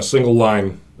written down a single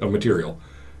line of material.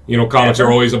 Comics are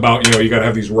always about, you got to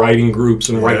have these writing groups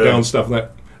and write down stuff.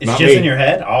 That it's just in your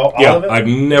head, all of it? I've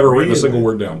never written a single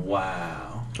word down.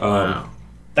 Wow.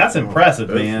 That's impressive,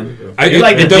 man. You're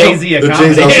like the Jay-Z of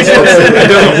comedy. It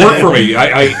doesn't work for me.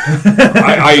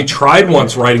 I tried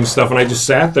once writing stuff, and I just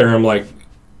sat there, and I'm like,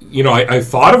 I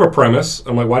thought of a premise.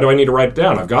 I'm like, why do I need to write it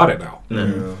down? I've got it now.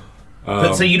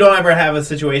 Mm-hmm. So you don't ever have a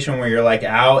situation where you're like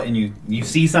out and you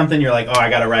see something, you're like, oh, I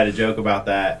got to write a joke about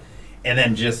that, and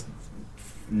then just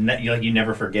you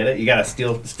never forget it. You got to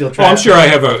still try. Well, I'm sure I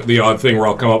have the odd thing where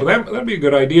I'll come up with that'd be a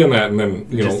good idea in that, and then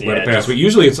let it pass. But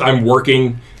usually I'm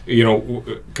working,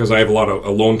 because I have a lot of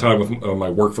alone time with my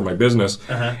work for my business,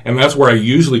 and that's where I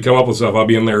usually come up with stuff. I'll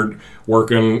be in there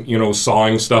working,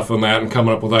 sawing stuff on that and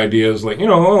coming up with ideas like,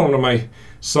 my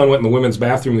son went in the women's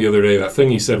bathroom the other day. That thing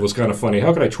he said was kind of funny.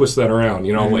 How could I twist that around?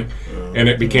 And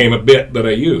it became a bit that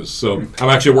I use. So I'm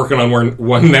actually working on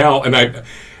one now, and I'm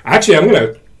going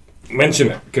to mention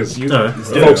it because you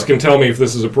folks can tell me if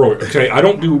this is appropriate. Okay, I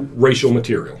don't do racial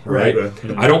material, right?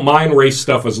 I don't mind race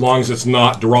stuff as long as it's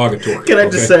not derogatory. Can I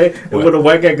just say, when a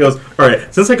white guy goes, all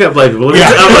right, since I got black people, I'm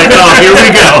like, oh, here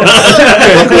we go.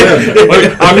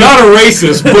 I'm not a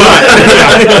racist, but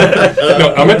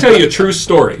no, I'm going to tell you a true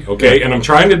story, okay? And I'm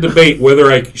trying to debate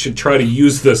whether I should try to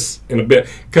use this in a bit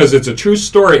because it's a true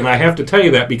story, and I have to tell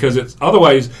you that because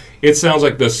otherwise it sounds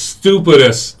like the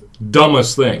stupidest,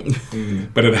 dumbest thing.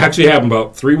 But it actually happened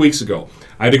about 3 weeks ago.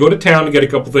 I had to go to town to get a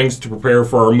couple things to prepare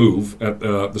for our move at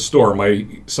the store. My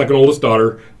second oldest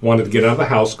daughter wanted to get out of the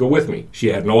house, go with me. She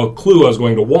had no clue I was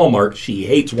going to Walmart. She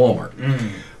hates Walmart.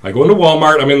 I go into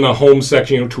Walmart. I'm in the home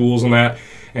section, tools and that,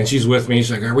 and she's with me.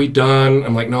 She's like, are we done?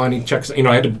 I'm like, no, I need to check.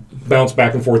 I had to bounce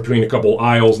back and forth between a couple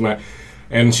aisles and that.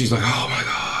 And she's like, oh my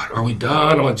God, are we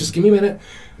done? I'm like, just give me a minute.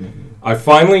 I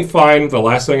finally find the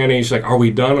last thing I need. She's like, are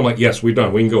we done? I'm like, yes, we're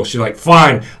done. We can go. She's like,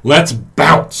 fine, let's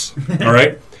bounce. All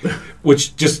right?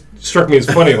 Which just struck me as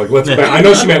funny. Like, let's bounce. I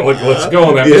know she meant, like, let's go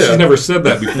on that, but she's never said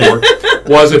that before.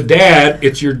 Well, as a dad,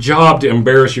 it's your job to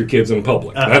embarrass your kids in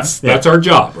public. That's our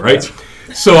job, right?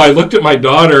 So I looked at my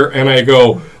daughter, and I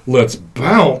go, let's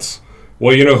bounce.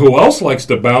 Well, you know who else likes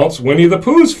to bounce? Winnie the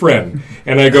Pooh's friend.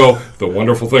 And I go, the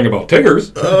wonderful thing about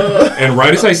Tiggers. And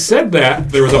right as I said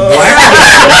that, there was a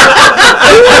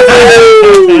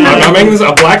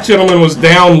a black gentleman was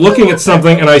down looking at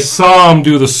something, and I saw him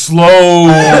do the slow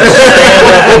and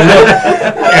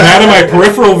out of my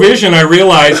peripheral vision, I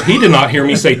realized he did not hear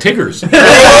me say Tiggers. And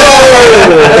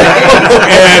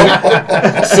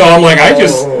so I'm like, I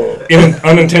just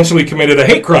unintentionally committed a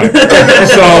hate crime.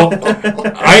 So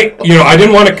I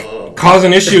didn't want to cause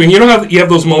an issue. And you know how you have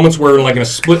those moments where, like, in a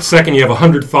split second, you have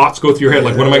 100 thoughts go through your head.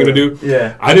 Like, what am I going to do?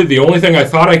 Yeah. I did the only thing I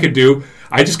thought I could do.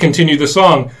 I just continued the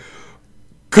song.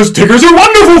 Because Tiggers are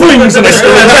wonderful things, and I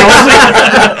started bouncing.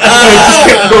 I just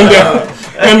kept going down,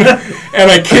 and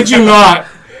I kid you not,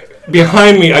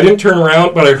 behind me, I didn't turn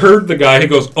around, but I heard the guy. He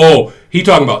goes, "Oh, he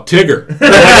talking about Tigger."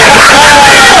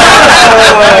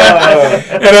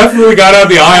 And after we got out of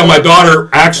the aisle, my daughter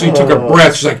actually took a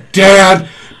breath. She's like, Dad,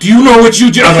 do you know what you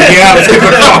just... I was like, yeah, let's get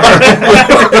the car.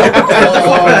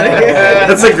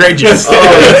 That's a great joke.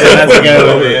 That's a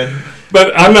good one.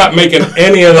 But I'm not making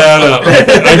any of that up.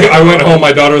 I went home,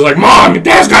 my daughter was like, Mom,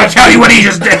 Dad's got to tell you what he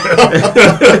just did.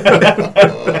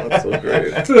 That's so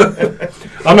great.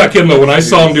 I'm not kidding, though. When I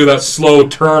saw him do that slow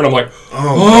turn, I'm like,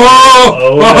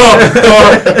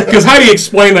 because how do you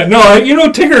explain that? No,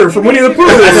 Tigger from Winnie the Pooh.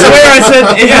 I swear I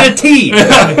said it had a T.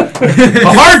 A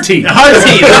hard T. A hard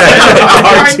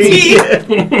T.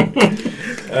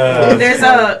 There's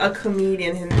a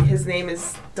comedian, his name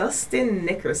is Dustin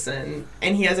Nickerson,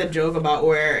 and he has a joke about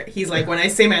where he's like, when I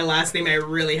say my last name, I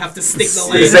really have to stick the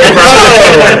landing.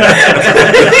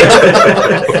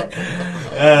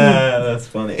 That's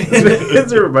funny.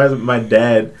 It reminds me of my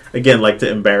dad, again, like to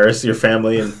embarrass your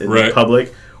family in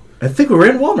public. I think we were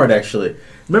in Walmart, actually.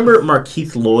 Remember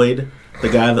Markeith Lloyd, the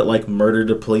guy that like murdered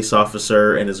a police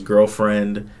officer and his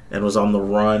girlfriend and was on the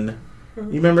run?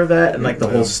 You remember that? And like the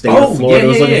whole state of Florida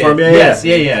was looking for him? Yes,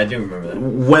 I do remember that.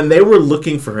 When they were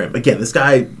looking for him, again, this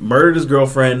guy murdered his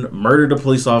girlfriend, murdered a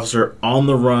police officer, on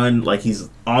the run, like he's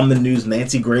on the news.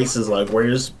 Nancy Grace is like,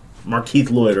 where's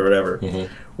Markeith Lloyd or whatever?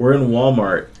 Mm-hmm. We're in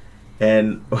Walmart,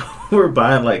 and we're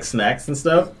buying like snacks and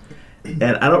stuff. And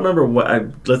I don't remember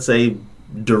let's say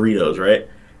Doritos, right?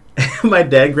 My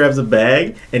dad grabs a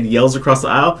bag and yells across the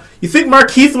aisle, "You think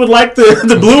Markeith would like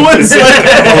the blue ones?" That's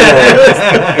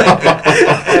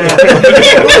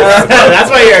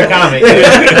why you're a comic.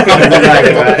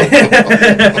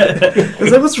 I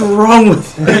was like, what's wrong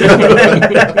with you?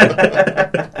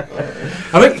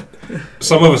 I think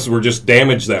some of us were just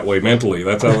damaged that way mentally.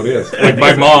 That's how it is. Like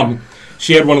my mom,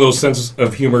 she had one of those senses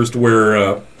of humors to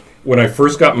where when I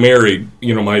first got married,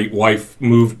 my wife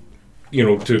moved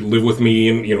to live with me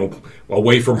and,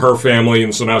 away from her family.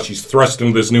 And so now she's thrust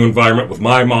into this new environment with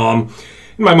my mom.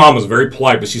 And my mom was very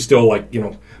polite, but she's still like,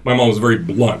 my mom was very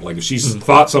blunt. Like if she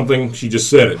thought something, she just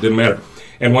said it. Didn't matter.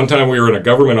 And one time we were in a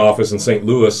government office in St.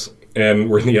 Louis and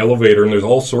we're in the elevator and there's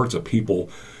all sorts of people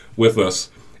with us.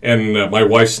 And my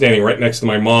wife's standing right next to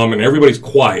my mom and everybody's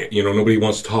quiet. Nobody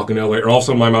wants to talk in the elevator. And all of a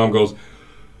sudden my mom goes,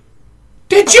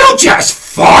 "Did you just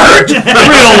fart?" Real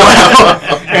loud.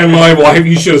 And my wife,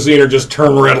 you should have seen her just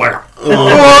turn red like,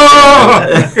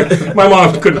 oh. My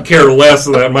mom couldn't care less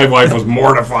of that. My wife was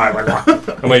mortified. Like,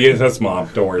 I'm like, yeah, that's Mom.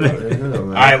 Don't worry about it. All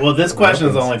right, well, this question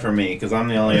is only for me because I'm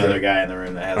the only other guy in the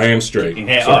room that has. I am straight. Damn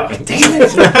it!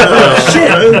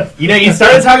 Shit. You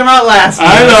started talking about last week.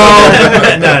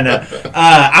 I know. No.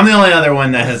 I'm the only other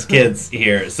one that has kids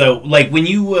here. So, like, when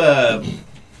you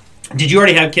did you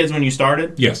already have kids when you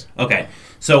started? Yes. Okay.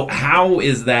 So how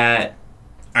is that?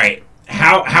 All right.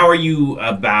 How are you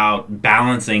about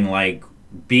balancing like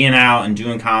being out and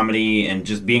doing comedy and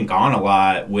just being gone a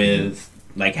lot with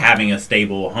like having a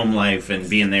stable home life and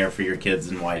being there for your kids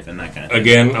and wife and that kind of thing?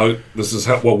 Again, this is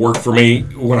what worked for me.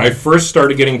 When I first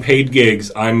started getting paid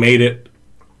gigs, I made it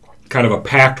kind of a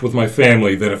pact with my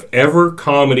family that if ever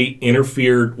comedy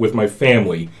interfered with my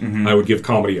family, I would give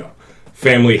comedy up.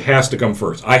 Family has to come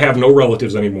first. I have no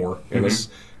relatives anymore in this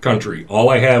country. All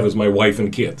I have is my wife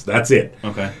and kids. That's it.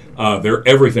 Okay. They're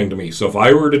everything to me. So if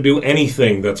I were to do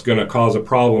anything that's going to cause a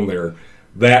problem there,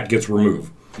 that gets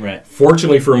removed. Right.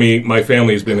 Fortunately for me, my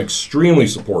family has been extremely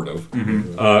supportive,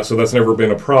 so that's never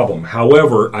been a problem.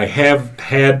 However, I have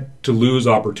had to lose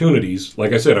opportunities.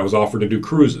 Like I said, I was offered to do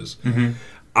cruises.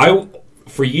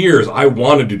 For years, I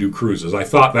wanted to do cruises. I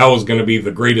thought that was going to be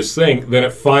the greatest thing. Then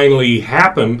it finally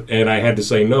happened, and I had to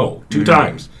say no 2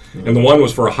 times. And the one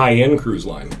was for a high-end cruise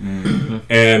line.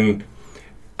 And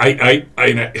I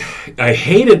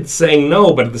hated saying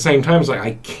no, but at the same time, it's like,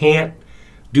 I can't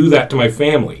do that to my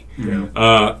family.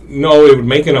 No, it would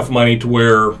make enough money to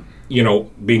where,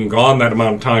 being gone that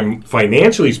amount of time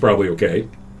financially is probably okay,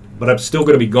 but I'm still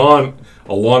going to be gone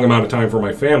a long amount of time for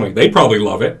my family. They probably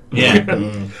love it. Yeah.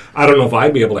 I don't know if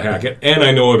I'd be able to hack it, and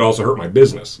I know it would also hurt my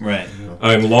business. Right.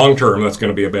 And long term, that's going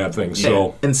to be a bad thing.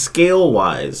 So, and scale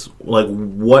wise, like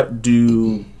what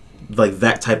do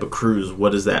that type of cruise?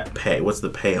 What does that pay? What's the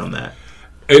pay on that?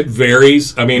 It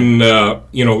varies. I mean,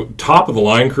 top of the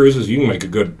line cruises, you can make a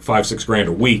good $5-6 grand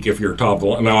a week if you're top of the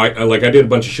line. Now, I did a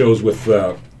bunch of shows with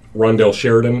Rondell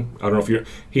Sheridan. I don't know if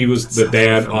he was the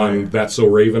dad on That's So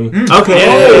Raven.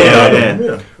 Okay.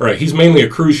 Yeah. Right. He's mainly a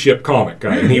cruise ship comic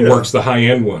guy, and he works the high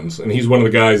end ones. And he's one of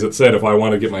the guys that said, if I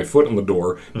want to get my foot in the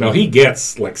door, now he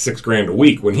gets like $6 grand a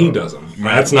week when he does them.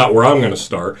 Right. That's not where I'm going to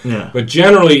start. Yeah. But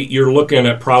generally, you're looking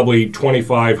at probably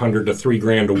 $2,500 to $3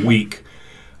 grand a week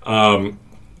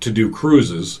to do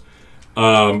cruises.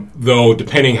 Though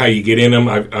depending how you get in them,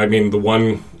 I mean the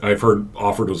one I've heard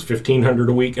offered was $1,500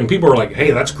 a week, and people are like,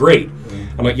 "Hey, that's great."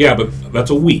 I'm like, "Yeah, but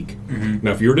that's a week."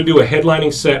 Now, if you were to do a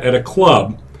headlining set at a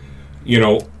club,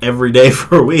 every day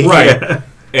for a week, right?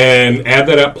 And add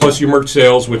that up plus your merch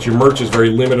sales, which your merch is very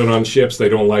limited on ships. They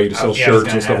don't allow you to sell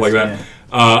shirts and stuff like that.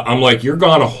 Yeah. I'm like, you're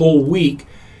gone a whole week,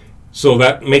 so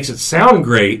that makes it sound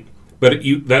great. But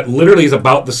that literally is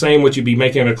about the same what you'd be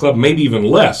making at a club, maybe even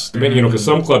less. Because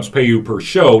some clubs pay you per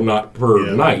show, not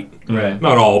per night. Right.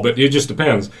 Not all, but it just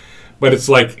depends. But it's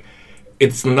like,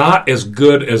 it's not as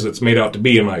good as it's made out to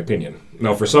be, in my opinion.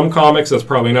 Now, for some comics, that's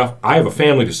probably enough. I have a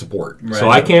family to support. Right. So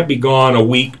I can't be gone a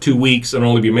week, 2 weeks, and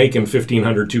only be making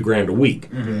 $1,500, $2,000 a week.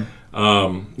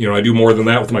 I do more than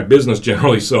that with my business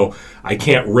generally, so I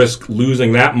can't risk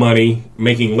losing that money,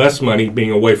 making less money,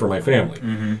 being away from my family.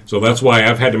 So that's why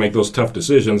I've had to make those tough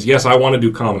decisions. Yes, I want to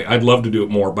do comedy. I'd love to do it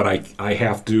more, but I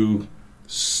have to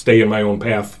stay in my own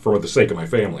path for the sake of my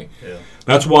family. Yeah.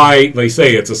 That's why they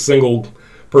say it's a single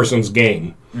person's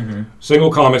game.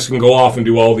 Single comics can go off and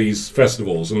do all these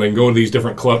festivals, and they can go to these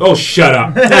different clubs. Oh, shut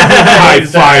up! High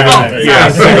five!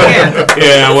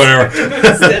 Yeah, whatever.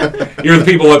 You're the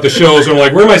people at the shows, and I'm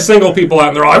like, "Where are my single people at?"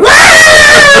 And they're all like,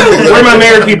 "Where are my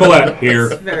married people at?"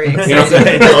 Here. It's very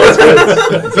exciting.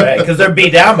 Because they're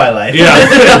beat down by life. Yeah.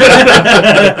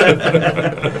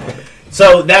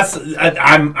 So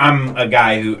I'm a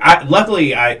guy who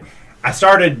luckily I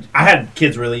had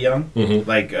kids really young.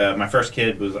 Like my first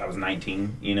kid I was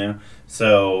 19,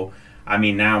 So I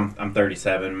mean now I'm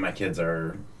 37. My kids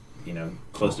are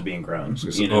close to being grown.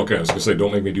 Okay, I was gonna say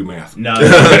don't make me do math. No.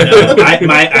 I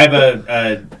have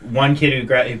a one kid who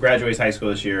graduates high school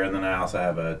this year, and then I also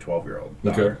have a 12-year-old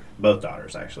daughter. Okay. Both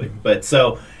daughters actually. But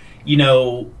so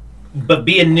but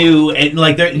being new and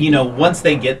like they're once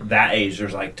they get that age,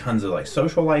 there's like tons of like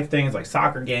social life things like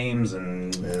soccer games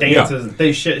and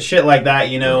dances, shit like that,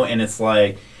 and it's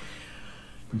like,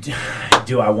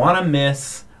 do I want to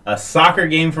miss a soccer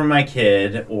game for my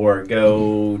kid or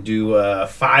go do a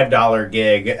 $5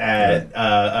 gig at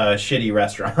a shitty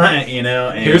restaurant,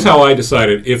 And here's how I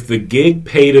decided: if the gig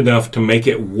paid enough to make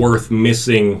it worth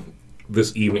missing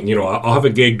this evening, I'll have a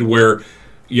gig to where.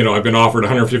 I've been offered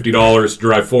 $150 to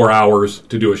drive 4 hours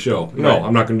to do a show. No,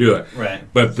 I'm not going to do that. Right.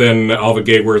 But then I'll have a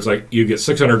gig where it's like, you get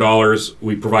 $600,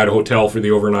 we provide a hotel for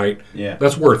the overnight. Yeah.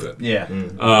 That's worth it. Yeah.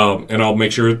 And I'll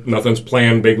make sure nothing's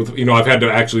planned big with, I've had to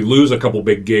actually lose a couple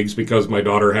big gigs because my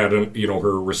daughter had,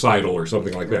 her recital or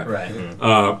something like that. Right.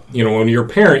 When you're a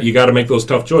parent, you got to make those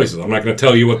tough choices. I'm not going to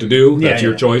tell you what to do. That's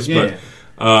your choice. But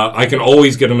I can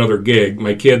always get another gig.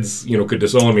 My kids, could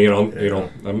disown me, and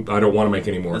I don't want to make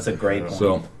any more. That's a great point.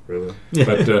 So, really.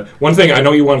 But one thing, I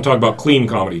know you want to talk about clean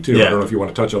comedy too. Yeah. I don't know if you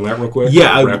want to touch on that real quick.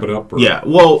 Yeah, wrap it up. Yeah.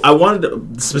 Well, I wanted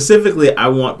to, specifically, I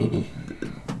want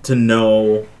to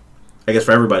know, I guess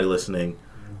for everybody listening,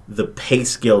 the pay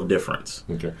scale difference.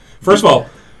 Okay. First of all,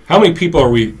 how many people are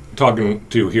we talking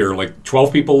to here? Like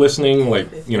 12 people listening?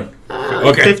 Like,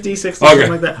 okay. 50, 60,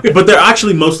 something like that. But they're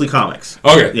actually mostly comics.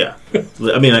 Okay. Yeah.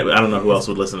 I mean, I don't know who else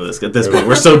would listen to this at this point.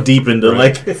 We're so deep into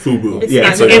like FUBU.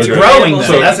 It's growing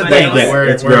though. That's the thing. Like,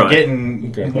 we're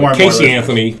getting more and more. Casey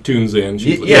Anthony tunes in.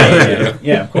 She's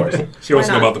yeah, of course. She wants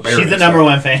to know about the parents. She's the number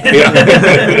one fan.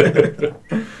 Yeah.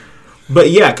 But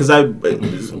yeah, because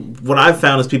what I've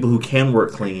found is people who can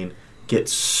work clean get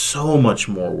so much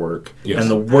more work, and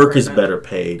the work is better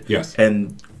paid. Yes.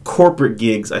 And corporate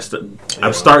gigs,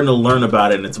 I'm starting to learn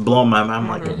about it, and it's blowing my mind. I'm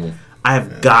like, I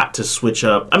have got to switch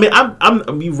up. I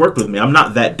mean, you've worked with me. I'm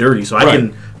not that dirty, so I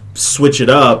can switch it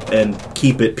up and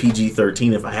keep it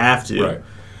PG-13 if I have to.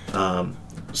 Right.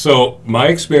 So my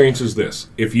experience is this: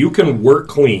 if you can work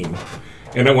clean,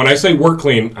 and when I say work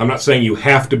clean, I'm not saying you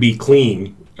have to be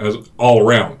clean as all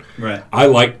around. Right. I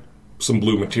like some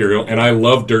blue material, and I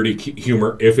love dirty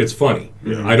humor if it's funny.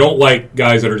 Yeah. I don't like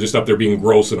guys that are just up there being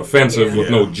gross and offensive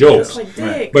with no jokes. Like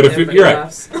Dick, but if you're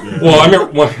right. Well, I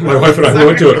remember my wife and I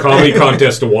went to a comedy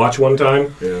contest to watch one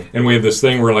time, and we had this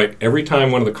thing where like every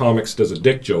time one of the comics does a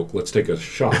dick joke, let's take a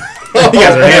shot. You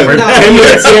guys are hammered. 10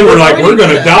 minutes in, we're like, we're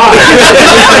gonna die. It's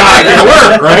not gonna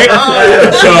work, right?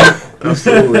 So,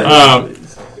 absolutely.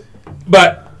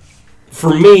 But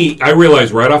for me, I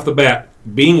realized right off the bat,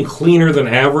 being cleaner than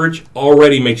average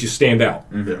already makes you stand out.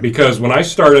 Because when I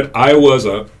started, I was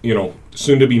a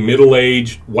soon-to-be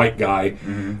middle-aged white guy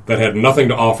that had nothing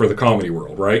to offer the comedy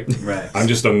world. Right. I'm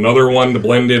just another one to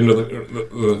blend into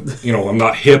the I'm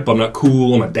not hip, I'm not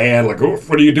cool, I'm a dad. Like, oh,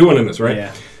 what are you doing in this, right?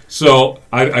 Yeah. So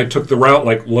I took the route,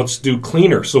 like, let's do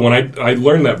cleaner. So when I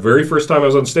learned that very first time I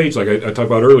was on stage, like I talked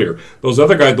about earlier, those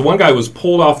other guys, the one guy was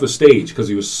pulled off the stage because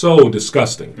he was so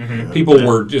disgusting. People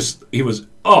were just, it was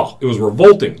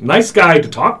revolting. Nice guy to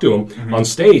talk to him on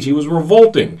stage. He was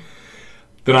revolting.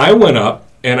 Then I went up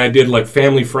and I did like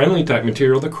family-friendly type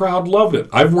material. The crowd loved it.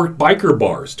 I've worked biker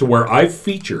bars to where I've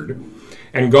featured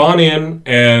and gone in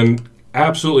and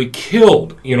absolutely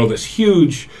killed, this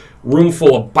huge room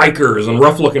full of bikers and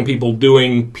rough-looking people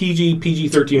doing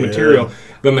PG-13 material.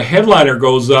 Then the headliner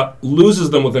goes up, loses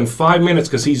them within 5 minutes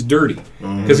because he's dirty.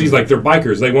 Because he's like, they're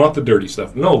bikers. They want the dirty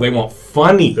stuff. No, they want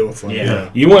funny.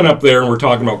 You went up there and we're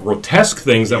talking about grotesque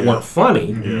things that weren't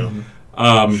funny.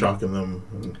 Shocking them.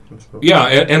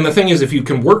 And the thing is, if you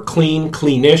can work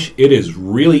cleanish, it is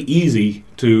really easy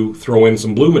to throw in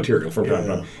some blue material from time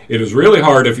to time. It is really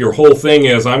hard if your whole thing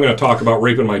is, I'm going to talk about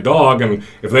raping my dog, and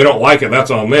if they don't like it, that's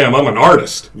on them. I'm an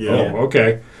artist. Oh,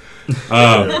 okay.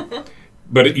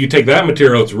 But you take that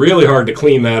material, it's really hard to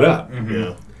clean that up.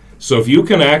 So if you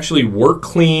can actually work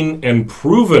clean and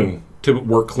proven to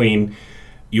work clean,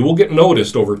 you will get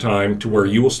noticed over time to where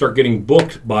you will start getting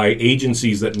booked by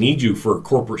agencies that need you for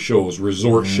corporate shows,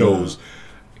 resort shows.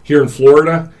 Here in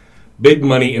Florida, big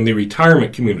money in the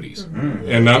retirement communities.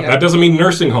 And that doesn't mean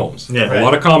nursing homes. A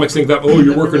lot of comics think that,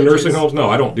 you're working nursing homes? No,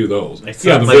 I don't do those. The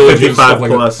villages, 55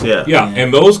 plus,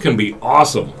 and those can be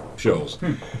awesome shows.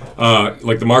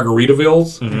 Like the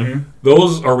Margaritavilles,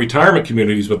 those are retirement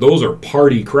communities, but those are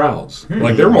party crowds.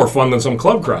 Like, they're more fun than some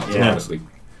club crowds, honestly.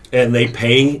 And they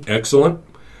pay excellent.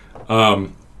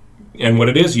 And what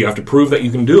it is, you have to prove that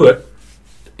you can do it,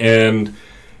 and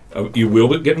you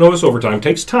will get noticed over time. It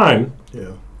takes time.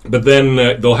 But then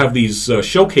they'll have these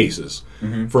showcases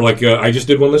for I just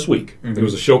did one this week. It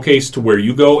was a showcase to where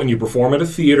you go and you perform at a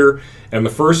theater, and the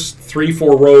first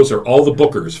 3-4 rows are all the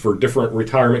bookers for different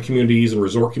retirement communities and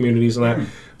resort communities and that.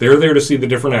 They're there to see the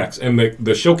different acts. And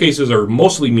the showcases are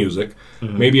mostly music,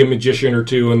 maybe a magician or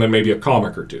two, and then maybe a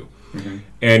comic or two.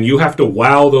 And you have to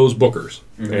wow those bookers.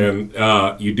 And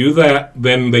you do that,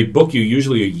 then they book you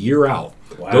usually a year out.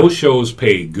 Those shows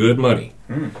pay good money.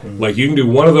 Like, you can do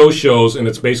one of those shows, and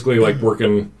it's basically like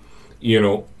working,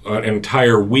 an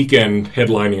entire weekend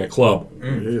headlining a club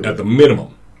at the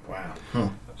minimum.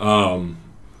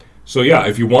 So,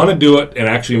 if you want to do it and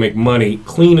actually make money,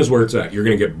 clean is where it's at. You're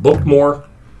going to get booked more.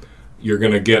 You're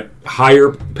going to get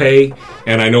higher pay.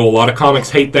 And I know a lot of comics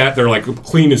hate that. They're like,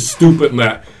 clean is stupid and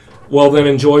that. Well, then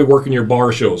enjoy working your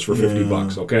bar shows for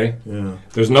 $50, okay?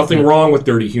 There's nothing wrong with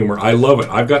dirty humor. I love it.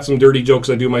 I've got some dirty jokes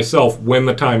I do myself when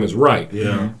the time is right.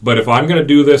 But if I'm going to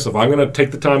do this, if I'm going to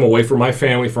take the time away from my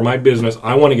family, for my business,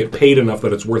 I want to get paid enough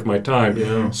that it's worth my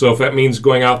time. So if that means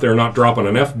going out there and not dropping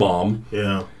an F-bomb,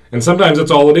 and sometimes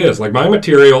that's all it is. Like, my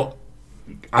material,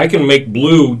 I can make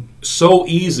blue so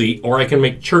easy, or I can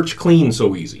make church clean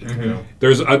so easy.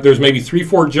 There's maybe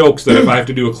 3-4 jokes that if I have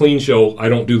to do a clean show, I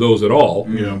don't do those at all.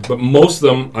 But most of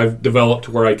them I've developed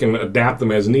to where I can adapt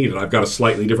them as needed. I've got a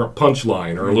slightly different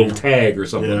punchline or a little tag or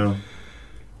something.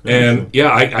 And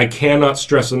I cannot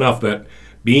stress enough that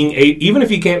even if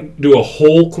you can't do a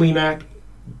whole clean act,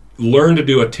 learn to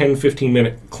do a 10-15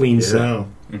 minute clean set.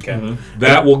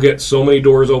 That will get so many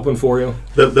doors open for you.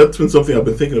 That's been something I've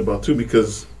been thinking about too,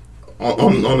 because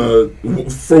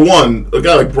for one, a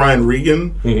guy like Brian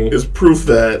Milligan is proof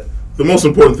that the most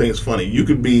important thing is funny.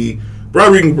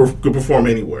 Brian Milligan could perform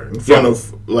anywhere in front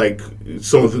of like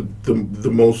some of the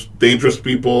most dangerous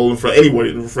people, in front of anybody,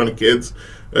 in front of kids.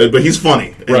 But he's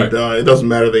funny, and it doesn't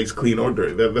matter that he's clean or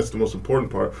dirty. That's the most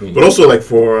important part. But also, like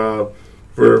for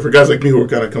guys like me who are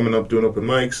kind of coming up doing open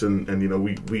mics, and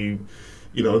we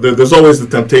there's always the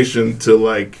temptation to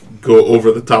like go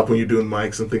over the top when you're doing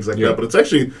mics and things like that. But it's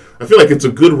actually, I feel like it's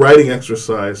a good writing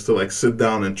exercise to like sit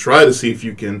down and try to see if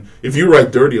you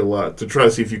write dirty a lot, to try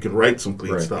to see if you can write some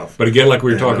clean stuff. But again, like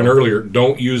we were talking earlier,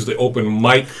 don't use the open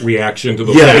mic reaction to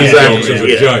the jokes as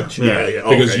a judge.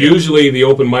 Because usually the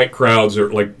open mic crowds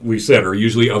are, like we said, are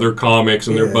usually other comics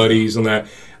and their buddies and that.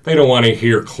 They don't want to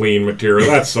hear clean material.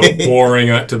 That's so boring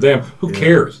to them. Who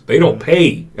cares? They don't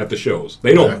pay at the shows.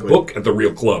 They don't book at the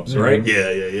real clubs, right?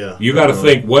 You got to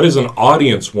think, what does an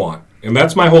audience want? And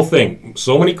that's my whole thing.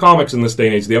 So many comics in this day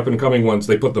and age, the up-and-coming ones,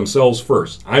 they put themselves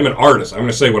first. I'm an artist. I'm going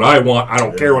to say what I want. I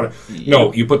don't care what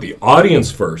No, you put the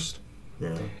audience first.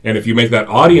 And if you make that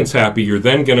audience happy, you're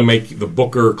then going to make the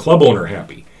booker club owner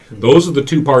happy. Those are the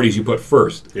two parties you put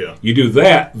first. You do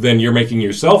that, then you're making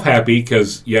yourself happy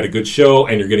because you had a good show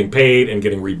and you're getting paid and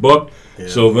getting rebooked.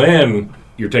 So then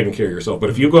you're taking care of yourself. But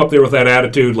if you go up there with that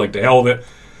attitude, like, to hell with it.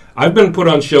 I've been put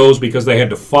on shows because they had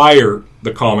to fire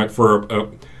the comic for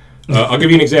I'll give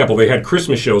you an example. They had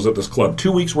Christmas shows at this club,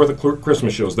 2 weeks worth of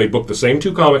Christmas shows. They booked the same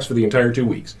 2 comics for the entire 2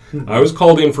 weeks. I was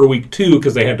called in for week 2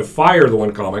 because they had to fire the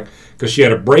one comic because she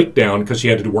had a breakdown because she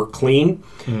had to work clean.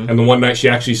 And the one night she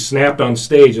actually snapped on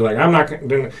stage, like, I'm not going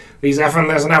to, these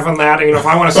effing this and effing that, if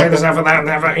I want to say this effing that, and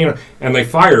effing, and they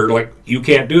fired her, like, you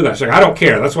can't do that. She's like, I don't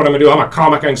care. That's what I'm going to do. I'm a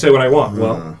comic. I can say what I want.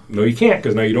 Well, no, you can't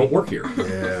because now you don't work here.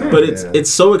 But it's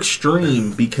so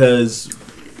extreme because,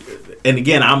 and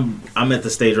again, I'm at the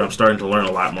stage where I'm starting to learn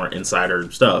a lot more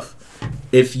insider stuff.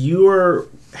 If you're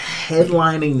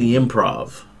headlining the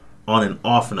Improv on an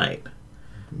off night,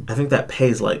 I think that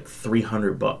pays like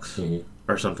 $300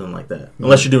 or something like that.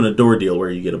 Unless you're doing a door deal where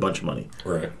you get a bunch of money.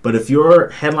 Right. But if you're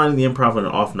headlining the Improv on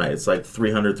an off night, it's like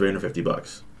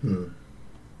 $350.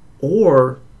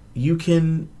 Or you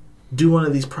can do one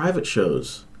of these private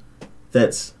shows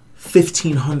that's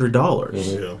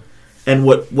 $1,500. And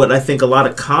what I think a lot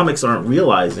of comics aren't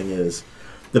realizing is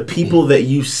the people that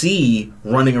you see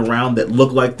running around that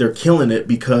look like they're killing it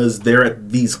because they're at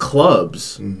these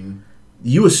clubs,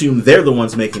 you assume they're the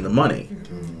ones making the money.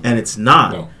 And it's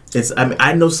not. No.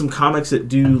 I know some comics that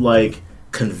do like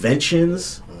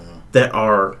conventions that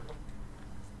are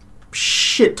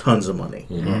shit tons of money.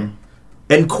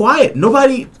 And quiet.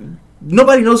 Nobody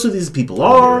knows who these people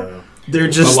are. They're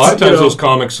just, a lot of times those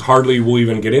comics hardly will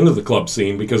even get into the club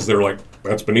scene because they're like,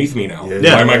 that's beneath me now.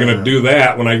 Why am I going to do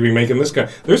that when I can be making this guy?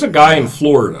 There's a guy in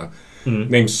Florida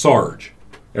named Sarge.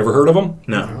 Ever heard of him?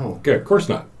 No. Okay, of course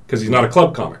not, because he's not a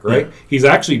club comic, right? He's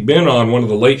actually been on one of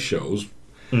the late shows.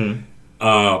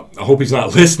 I hope he's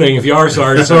not listening. If you are,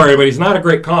 sorry, but he's not a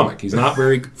great comic. He's not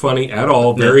very funny at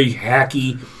all, very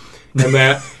hacky and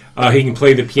that. He can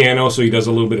play the piano, so he does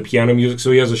a little bit of piano music. So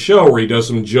he has a show where he does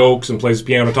some jokes and plays the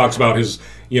piano, talks about his,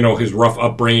 his rough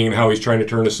upbringing and how he's trying to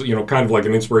turn this, kind of like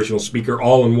an inspirational speaker,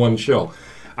 all in one show.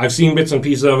 I've seen bits and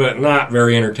pieces of it, not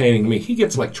very entertaining to me. He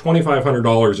gets like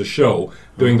 $2,500 a show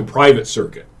doing the private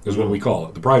circuit, is what we call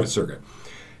it, the private circuit.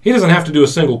 He doesn't have to do a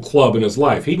single club in his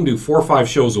life. He can do 4 or 5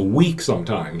 shows a week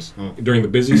sometimes during the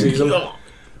busy season.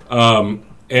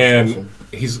 And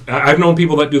I've known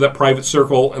people that do that private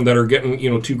circle and that are getting,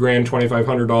 $2,000,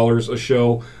 $2,500 a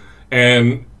show,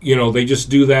 and they just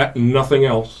do that and nothing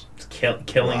else. It's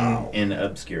killing in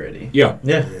obscurity. Yeah.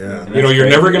 You're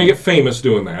never going to get famous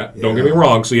doing that. Don't get me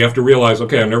wrong. So you have to realize,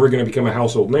 okay, I'm never going to become a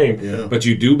household name, but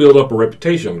you do build up a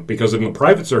reputation because in the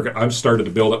private circuit, I've started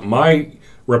to build up my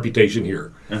reputation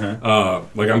here.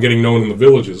 Like I'm getting known in the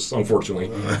villages, unfortunately.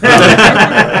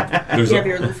 You have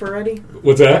your loofah ready?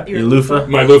 What's that? Your loofah?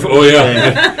 My loofah? Oh,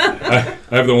 yeah.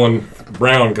 I have the one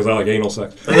brown because I like anal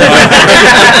sex.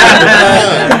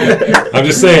 I'm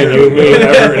just saying, you and me.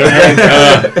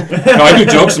 No, I do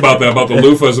jokes about that, about the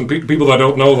loofahs, and people that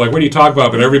don't know, like, what do you talk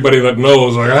about? But everybody that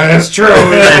knows, like, that's true.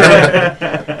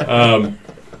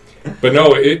 But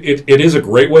no, it is a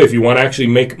great way if you want to actually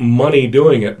make money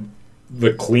doing it.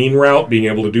 The clean route, being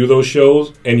able to do those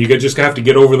shows, and you just have to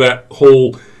get over that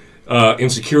whole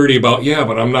insecurity about,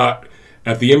 but I'm not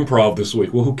at the Improv this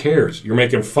week. Well, who cares? You're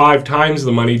making 5 times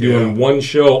the money doing one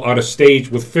show on a stage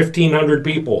with 1,500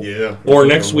 people. Or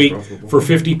next week for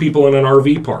 50 people in an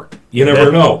RV park. You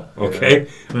never know, okay?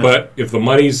 But if the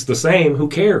money's the same, who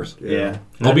cares?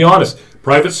 I'll be honest.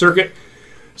 Private circuit,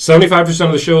 75%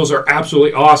 of the shows are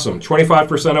absolutely awesome.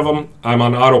 25% of them, I'm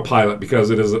on autopilot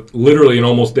because it is literally an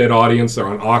almost dead audience. They're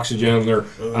on oxygen. They're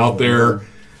out there.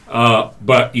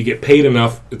 But you get paid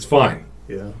enough. It's fine.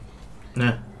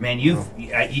 Man,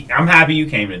 I'm happy you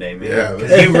came today, man.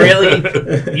 Because you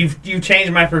really, you've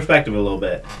changed my perspective a little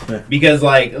bit. Because,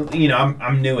 like,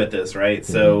 I'm new at this, right?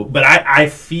 So, but I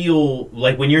feel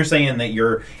like when you're saying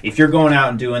that if you're going out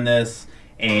and doing this,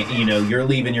 and you're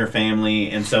leaving your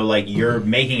family, and so like you're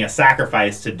making a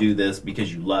sacrifice to do this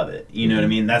because you love it. You know what I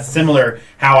mean? That's similar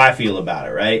how I feel about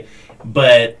it, right?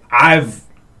 But I've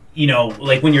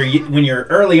like when you're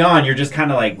early on, you're just kind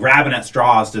of like grabbing at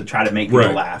straws to try to make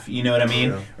people laugh. You know what I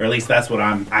mean? Or at least that's what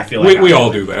I feel like. We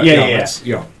all do that.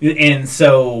 Yeah. And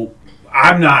so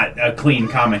I'm not a clean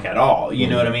comic at all, you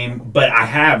know what I mean? But I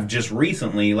have just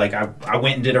recently, like, I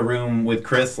went and did a room with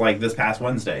Chris, like, this past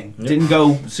Wednesday. Didn't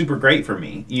go super great for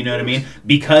me, you know what I mean?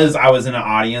 Because I was in an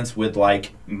audience with,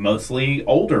 like, mostly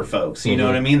older folks, you know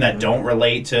what I mean? That don't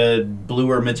relate to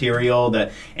bluer material.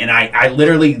 And I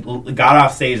literally got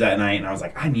off stage that night, and I was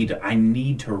like, I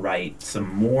need to write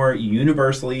some more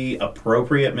universally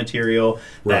appropriate material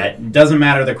that doesn't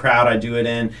matter the crowd I do it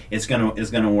in, it's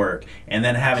gonna work. And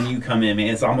then having you come in,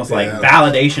 man, it's almost like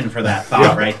validation for that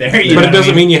thought right there. But it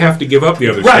doesn't mean you have to give up the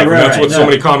other stuff. That's what so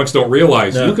many comics don't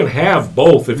realize. You can have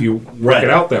both if you work it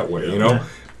out that way, you know?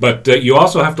 But you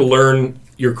also have to learn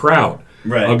your crowd.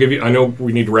 Right. I'll give you. I know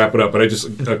we need to wrap it up, but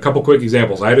a couple quick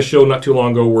examples. I had a show not too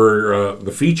long ago where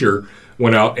the feature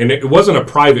went out, and it wasn't a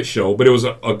private show, but it was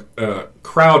a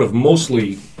crowd of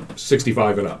mostly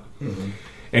 65 and up. Mm-hmm.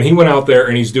 And he went out there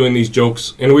and he's doing these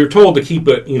jokes, and we were told to keep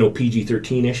it,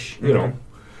 PG-13-ish,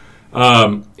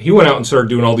 He went out and started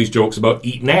doing all these jokes about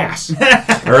eating ass.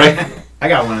 All right. I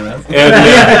got one of those. And,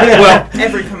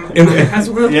 every comedian has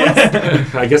one of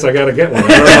those. I guess I got to get one.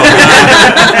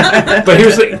 But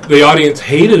here's the audience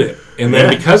hated it. And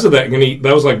then because of that,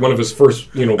 that was like one of his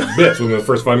first, bits within the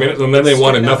first 5 minutes, and then they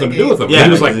wanted nothing to do with him. Yeah. He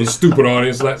was like, stupid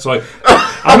audience. So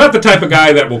I'm not the type of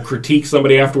guy that will critique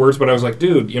somebody afterwards, but I was like,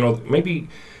 dude, maybe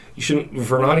you shouldn't,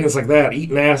 for an audience like that,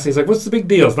 eating ass. He's like, what's the big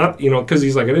deal? It's not, because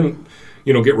he's like, I didn't,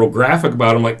 get real graphic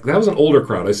about it. I'm like, that was an older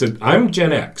crowd. I said, I'm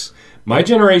Gen X. My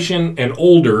generation and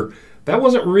older, that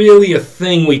wasn't really a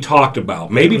thing we talked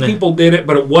about. Maybe people did it,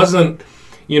 but it wasn't,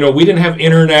 we didn't have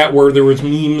internet where there was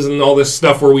memes and all this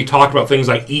stuff where we talked about things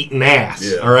like eating ass,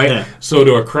 all right? Yeah. So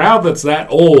to a crowd that's that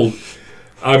old,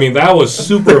 I mean, that was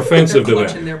super offensive to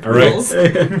them, all right?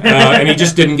 And he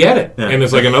just didn't get it. Yeah. And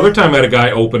it's like another time I had a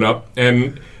guy open up,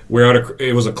 and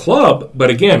it was a club, but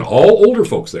again, all older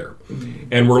folks there.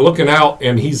 And we're looking out,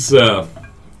 and he was the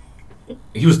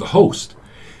host.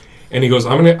 And he goes,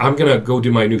 I'm gonna go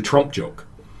do my new Trump joke,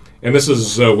 and this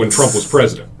is when Trump was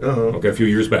president, a few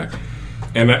years back,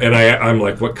 and I'm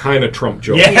like, what kind of Trump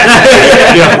joke? Yeah,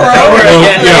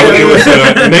 it was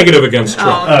negative against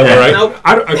Trump. All right, nope.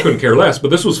 I couldn't care less, but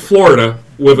this was Florida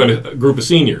with a group of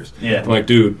seniors. Yeah, I'm like,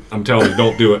 dude, I'm telling you,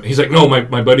 don't do it. He's like, no,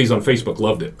 my buddies on Facebook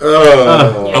loved it.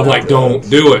 I'm like, don't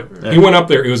do it. He went up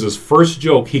there. It was his first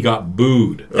joke. He got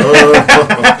booed.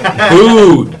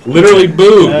 Booed. Literally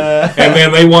booed. And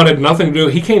then they wanted nothing to do.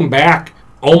 He came back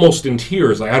almost in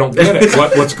tears. Like, I don't get it.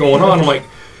 What's going on? I'm like,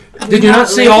 did you not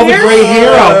see all the gray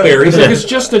hair out there? He's like, it's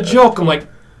just a joke. I'm like,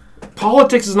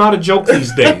 politics is not a joke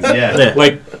these days. Yeah.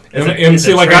 Like, and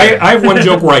see, like, I have one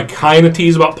joke where I kind of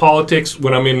tease about politics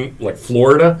when I'm in, like,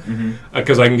 Florida,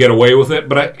 because I can get away with it,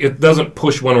 but it doesn't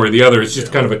push one way or the other. It's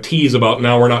just kind of a tease about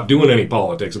now we're not doing any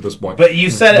politics at this point. But you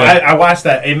said, I watched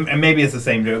that, and maybe it's the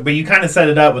same joke, but you kind of set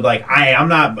it up with, like, I'm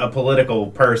not a political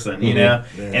person, you know?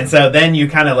 Yeah. And so then you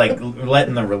kind of, like,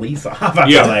 letting the release off, I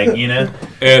feel like,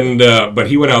 And, but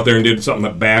he went out there and did something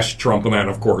that bashed Trump, and that,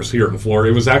 of course, here in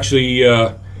Florida. It was actually...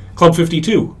 Club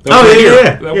 52.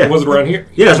 That wasn't around here.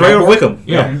 Yeah, it's right over Wickham.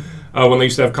 Yeah. When they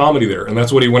used to have comedy there. And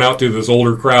that's what he went out to, this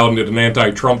older crowd, and did an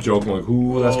anti-Trump joke. I'm like,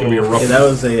 ooh, that's going to be a rough one. That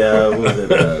was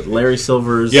Larry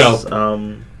Silver's Groucho's.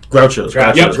 Groucho's.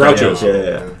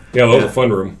 Yeah, that was a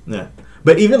fun room. Yeah.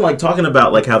 But even, like, talking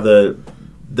about, like, how the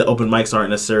open mics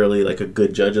aren't necessarily, like, a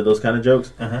good judge of those kind of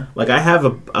jokes. Like, I have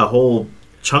a whole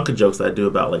chunk of jokes that I do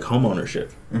about, like, home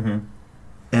ownership.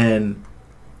 And...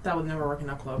 that would never work in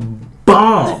a club.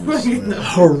 Bombs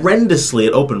horrendously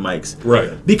at open mics.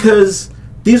 Right. Because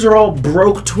these are all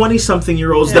broke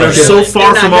 20-something-year-olds that are so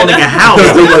far from owning a house.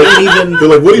 They're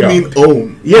like, what do you mean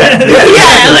own?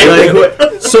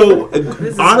 So,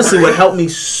 honestly, what helped me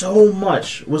so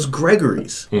much was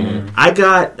Gregory's. I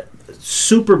got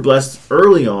super blessed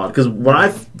early on, because when I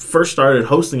first started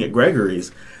hosting at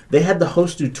Gregory's, they had the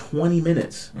host do 20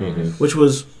 minutes, which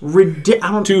was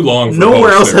ridiculous. Too long for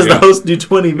nowhere else has the host do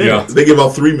 20 minutes. Yeah. They give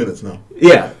out 3 minutes now.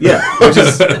 Yeah. Which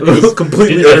is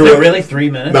completely... Is it really 3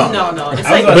 minutes? No. It's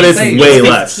like, but it's way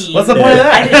less. What's the point of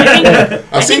that?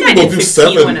 I've seen people do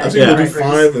 7. I've seen people do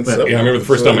 5 and 7. Yeah, I remember the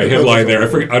first time I headlined there.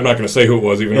 I'm not going to say who it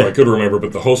was, even though I could remember,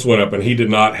 but the host went up and he did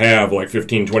not have like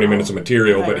 15, 20 minutes of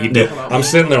material, but he did. I'm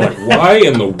sitting there like, why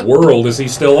in the world is he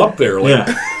still up there? Like,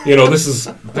 this is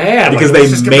bad. Because they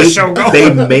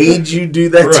made you do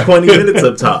that 20 minutes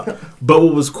up top. But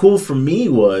what was cool for me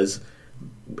was,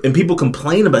 and people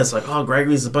complain about it, it's like, oh,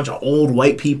 Gregory's a bunch of old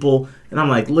white people. And I'm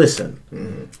like, listen.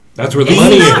 That's where the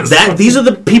money is. These are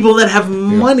the people that have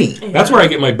money. That's where I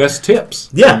get my best tips.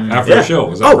 After the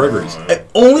show is at Gregory's.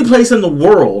 Only place in the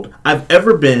world I've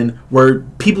ever been where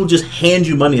people just hand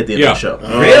you money at the end of the show.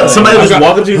 Really? Somebody will just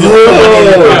walk up to you.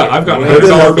 I've gotten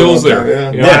 $100 bills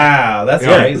there. Wow, that's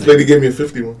crazy. This lady gave me a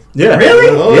 50 one. Yeah.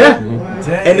 Really? Yeah.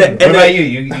 And what about you?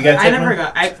 You got? I never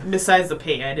got. Besides the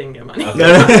pay, I didn't get money.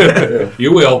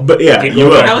 You will, but you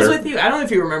will. I was with you. I don't know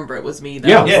if you remember. It was me. Though.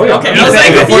 Yeah. Okay. I was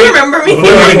like, do you remember me? He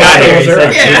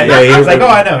was like, oh,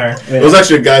 I know her. It was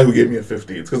actually a guy who gave me a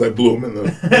 50. It's because I blew him in the...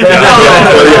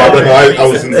 I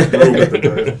was in the room at the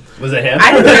time. Was it him?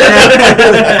 I did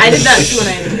that too,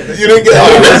 and I didn't get it. You didn't get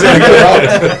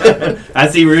out. I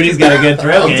see Rudy's got a good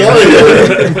throw game. I'm telling you.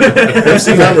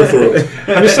 MC Hammer throws.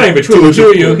 I'm just saying, between the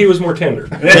two of you, he was more tender.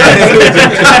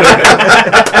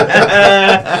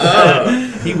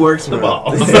 He works the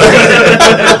balls.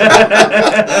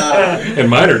 And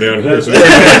mine are down here. So.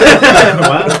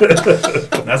 Well,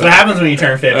 that's what happens when you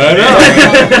turn 50. I know.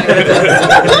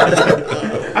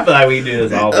 I feel like we do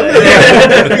this all day.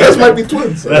 You guys might be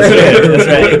twins. That's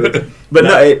right. But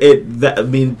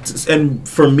and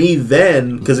for me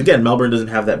then, because again, Melbourne doesn't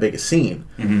have that big a scene,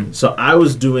 so I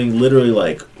was doing literally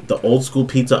like the old school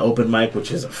pizza open mic,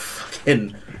 which is a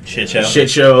fucking shit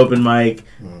show open mic,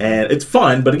 and it's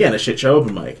fun, but again, a shit show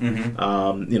open mic.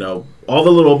 All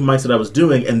the little open mics that I was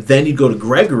doing, and then you go to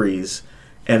Gregory's,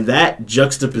 and that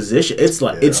juxtaposition, it's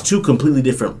like it's two completely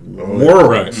different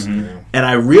worlds. And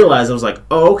I realized, I was like,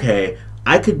 oh, okay,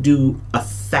 I could do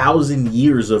 1,000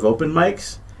 years of open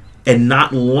mics and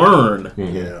not learn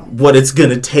what it's going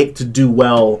to take to do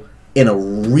well in a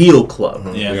real club.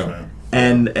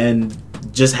 And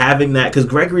just having that, because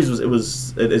Gregory's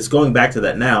it's going back to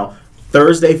that now.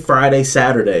 Thursday, Friday,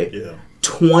 Saturday,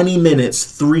 20 minutes,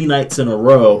 3 nights in a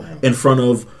row in front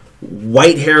of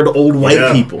white-haired old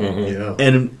white people.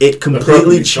 And it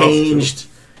completely changed.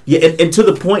 And to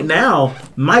the point now,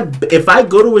 if I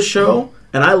go to a show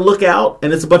and I look out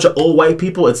and it's a bunch of old white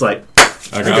people, it's like,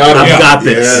 I've got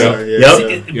this.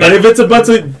 But if it's a bunch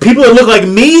of people that look like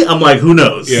me, I'm like, who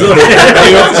knows? Well,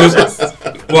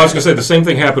 I was going to say, the same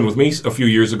thing happened with me a few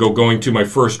years ago going to my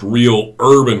first real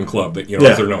urban club that,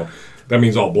 as there know. That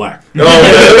means all black. Just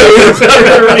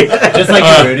like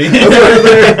Rudy.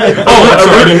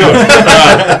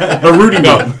 A Rudy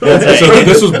no. So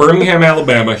this was Birmingham,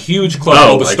 Alabama, huge club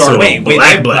called the Star. Wait,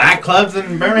 black clubs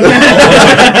in Birmingham?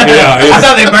 I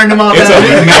thought they burned them all down. It's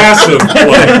a massive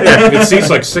club. It seats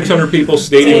like 600 people,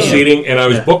 stadium seating, and I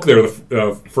was booked there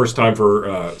the first time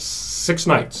for 6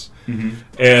 nights.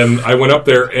 And I went up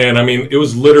there, and I mean, it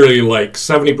was literally like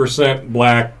 70%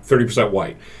 black, 30%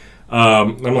 white.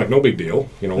 I'm like, no big deal,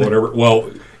 whatever.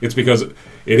 Well, it's because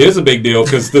it is a big deal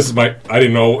because this is I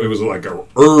didn't know it was like an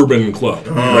urban club,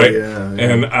 right?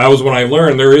 And when I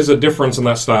learned there is a difference in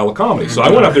that style of comedy. So I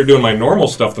went up there doing my normal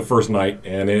stuff the first night,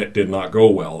 and it did not go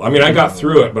well. I mean, I got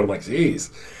through it, but I'm like, geez.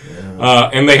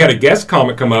 And they had a guest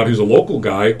comic come out who's a local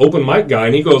guy, open mic guy,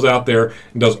 and he goes out there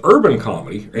and does urban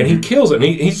comedy, and he kills it. And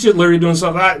he's just literally doing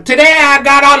something. Today I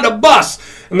got on the bus,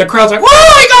 and the crowd's like,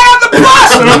 "Whoa, he got on the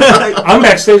bus!" And I'm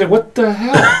backstage like, "What the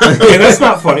hell?" And that's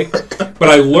not funny. But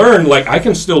I learned like I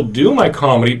can still do my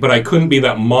comedy, but I couldn't be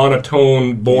that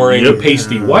monotone, boring,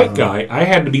 pasty white guy. I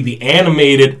had to be the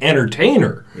animated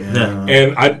entertainer.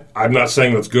 And I'm not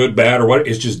saying that's good, bad, or what.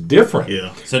 It's just different.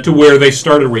 So to where they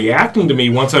started reacting to me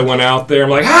once I went out there. I'm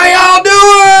like, "How y'all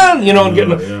doing?" And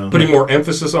getting putting more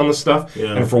emphasis on the stuff.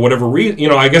 And for whatever reason,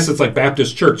 I guess it's like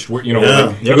Baptist church, where you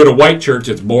go to white church,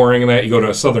 it's boring, and that you go to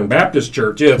a Southern Baptist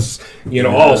church, it's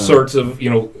all sorts of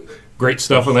great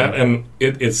stuff on that, and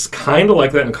it's kind of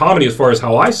like that in comedy as far as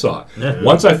how I saw it.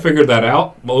 Once I figured that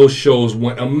out, those shows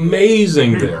went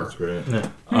amazing there. That's great.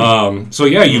 So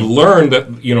you learn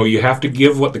that you have to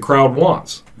give what the crowd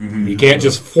wants. You can't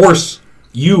just force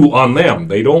you on them.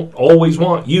 They don't always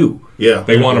want you.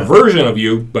 They want a version of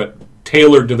you, but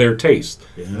tailored to their taste.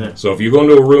 So if you go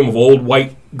into a room of old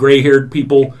white gray-haired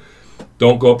people,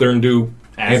 don't go up there and do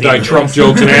anti-Trump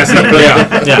jokes and ass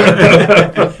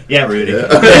Rudy.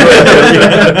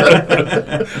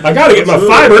 I gotta get my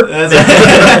fiber.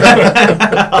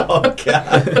 Oh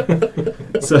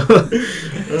God.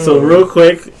 So real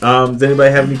quick, does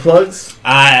anybody have any plugs?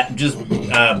 Just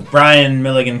Brian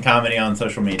Milligan comedy on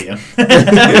social media.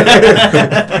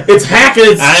 It's hacking.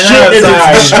 It's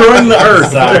destroying the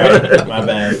earth. Sorry, my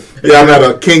bad. I'm at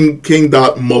a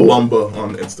king.mulamba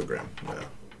on Instagram.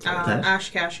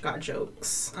 Ash Cash got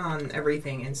jokes on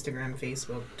everything: Instagram,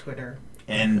 Facebook, Twitter.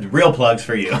 And real plugs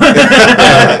for you.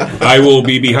 I will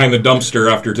be behind the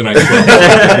dumpster after tonight's show.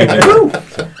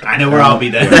 I know where I'll be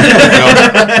there.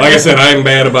 Like I said, I'm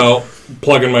bad about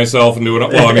plugging myself and doing it.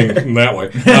 Well, I mean, in that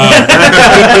way.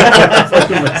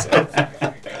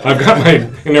 I've got my...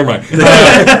 Never mind.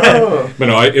 But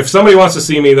no, if somebody wants to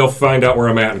see me, they'll find out where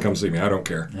I'm at and come see me. I don't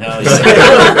care.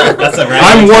 That's a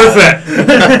I'm worth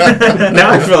it. Now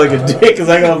I feel like a dick because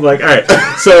I'm like, all right.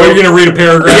 So you're going to read a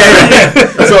paragraph?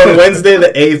 So on Wednesday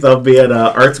the 8th, I'll be at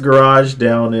Arts Garage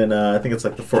down in, I think it's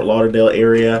like the Fort Lauderdale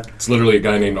area. It's literally a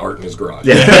guy named Art in his garage.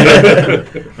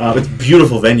 It's a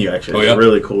beautiful venue, actually. It's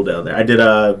really cool down there. I did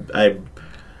I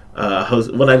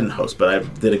didn't host, but I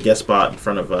did a guest spot in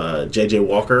front of JJ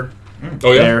Walker.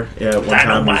 Oh yeah, there. Yeah. One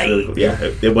time was really cool. Yeah,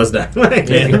 it was that. That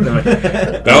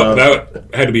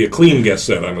had to be a clean guest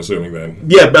set, I'm assuming then.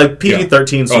 Yeah, like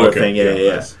PG-13 sort of thing.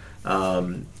 Yeah.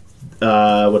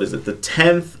 What is it? The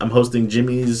 10th, I'm hosting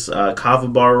Jimmy's Kava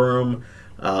Bar Room.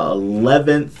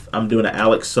 11th, I'm doing an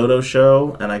Alex Soto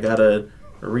show, and I got a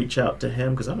reach out to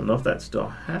him because I don't know if that's still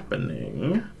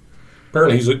happening.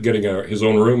 Apparently, he's getting his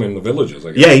own room in the Villages.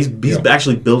 I guess. Yeah, he's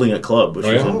actually building a club, which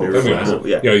is really cool.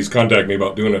 Yeah, he's contacted me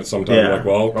about doing it sometime. Yeah. I'm like,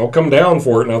 well, I'll come down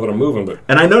for it now that I'm moving. But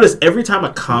and I notice every time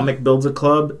a comic builds a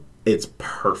club, it's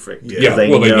perfect. Yeah, they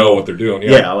know what they're doing.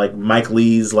 Yeah, like Mike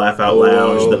Lee's Laugh Out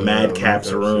Lounge, the Mad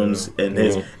Caps rooms, and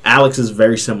his Alex is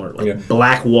very similar. Like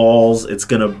black walls, it's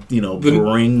gonna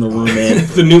bring the room in.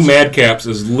 The new Mad Caps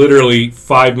is literally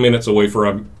 5 minutes away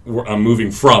from where I'm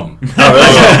moving from.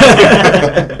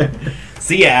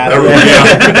 See ya.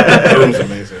 That room's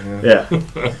amazing. Yeah.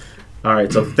 All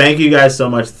right, so thank you guys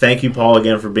so much. Thank you, Paul,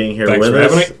 again for being here with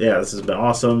us. Having me. Yeah, this has been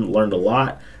awesome. Learned a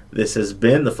lot. This has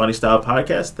been the Funny Style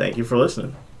Podcast. Thank you for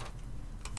listening.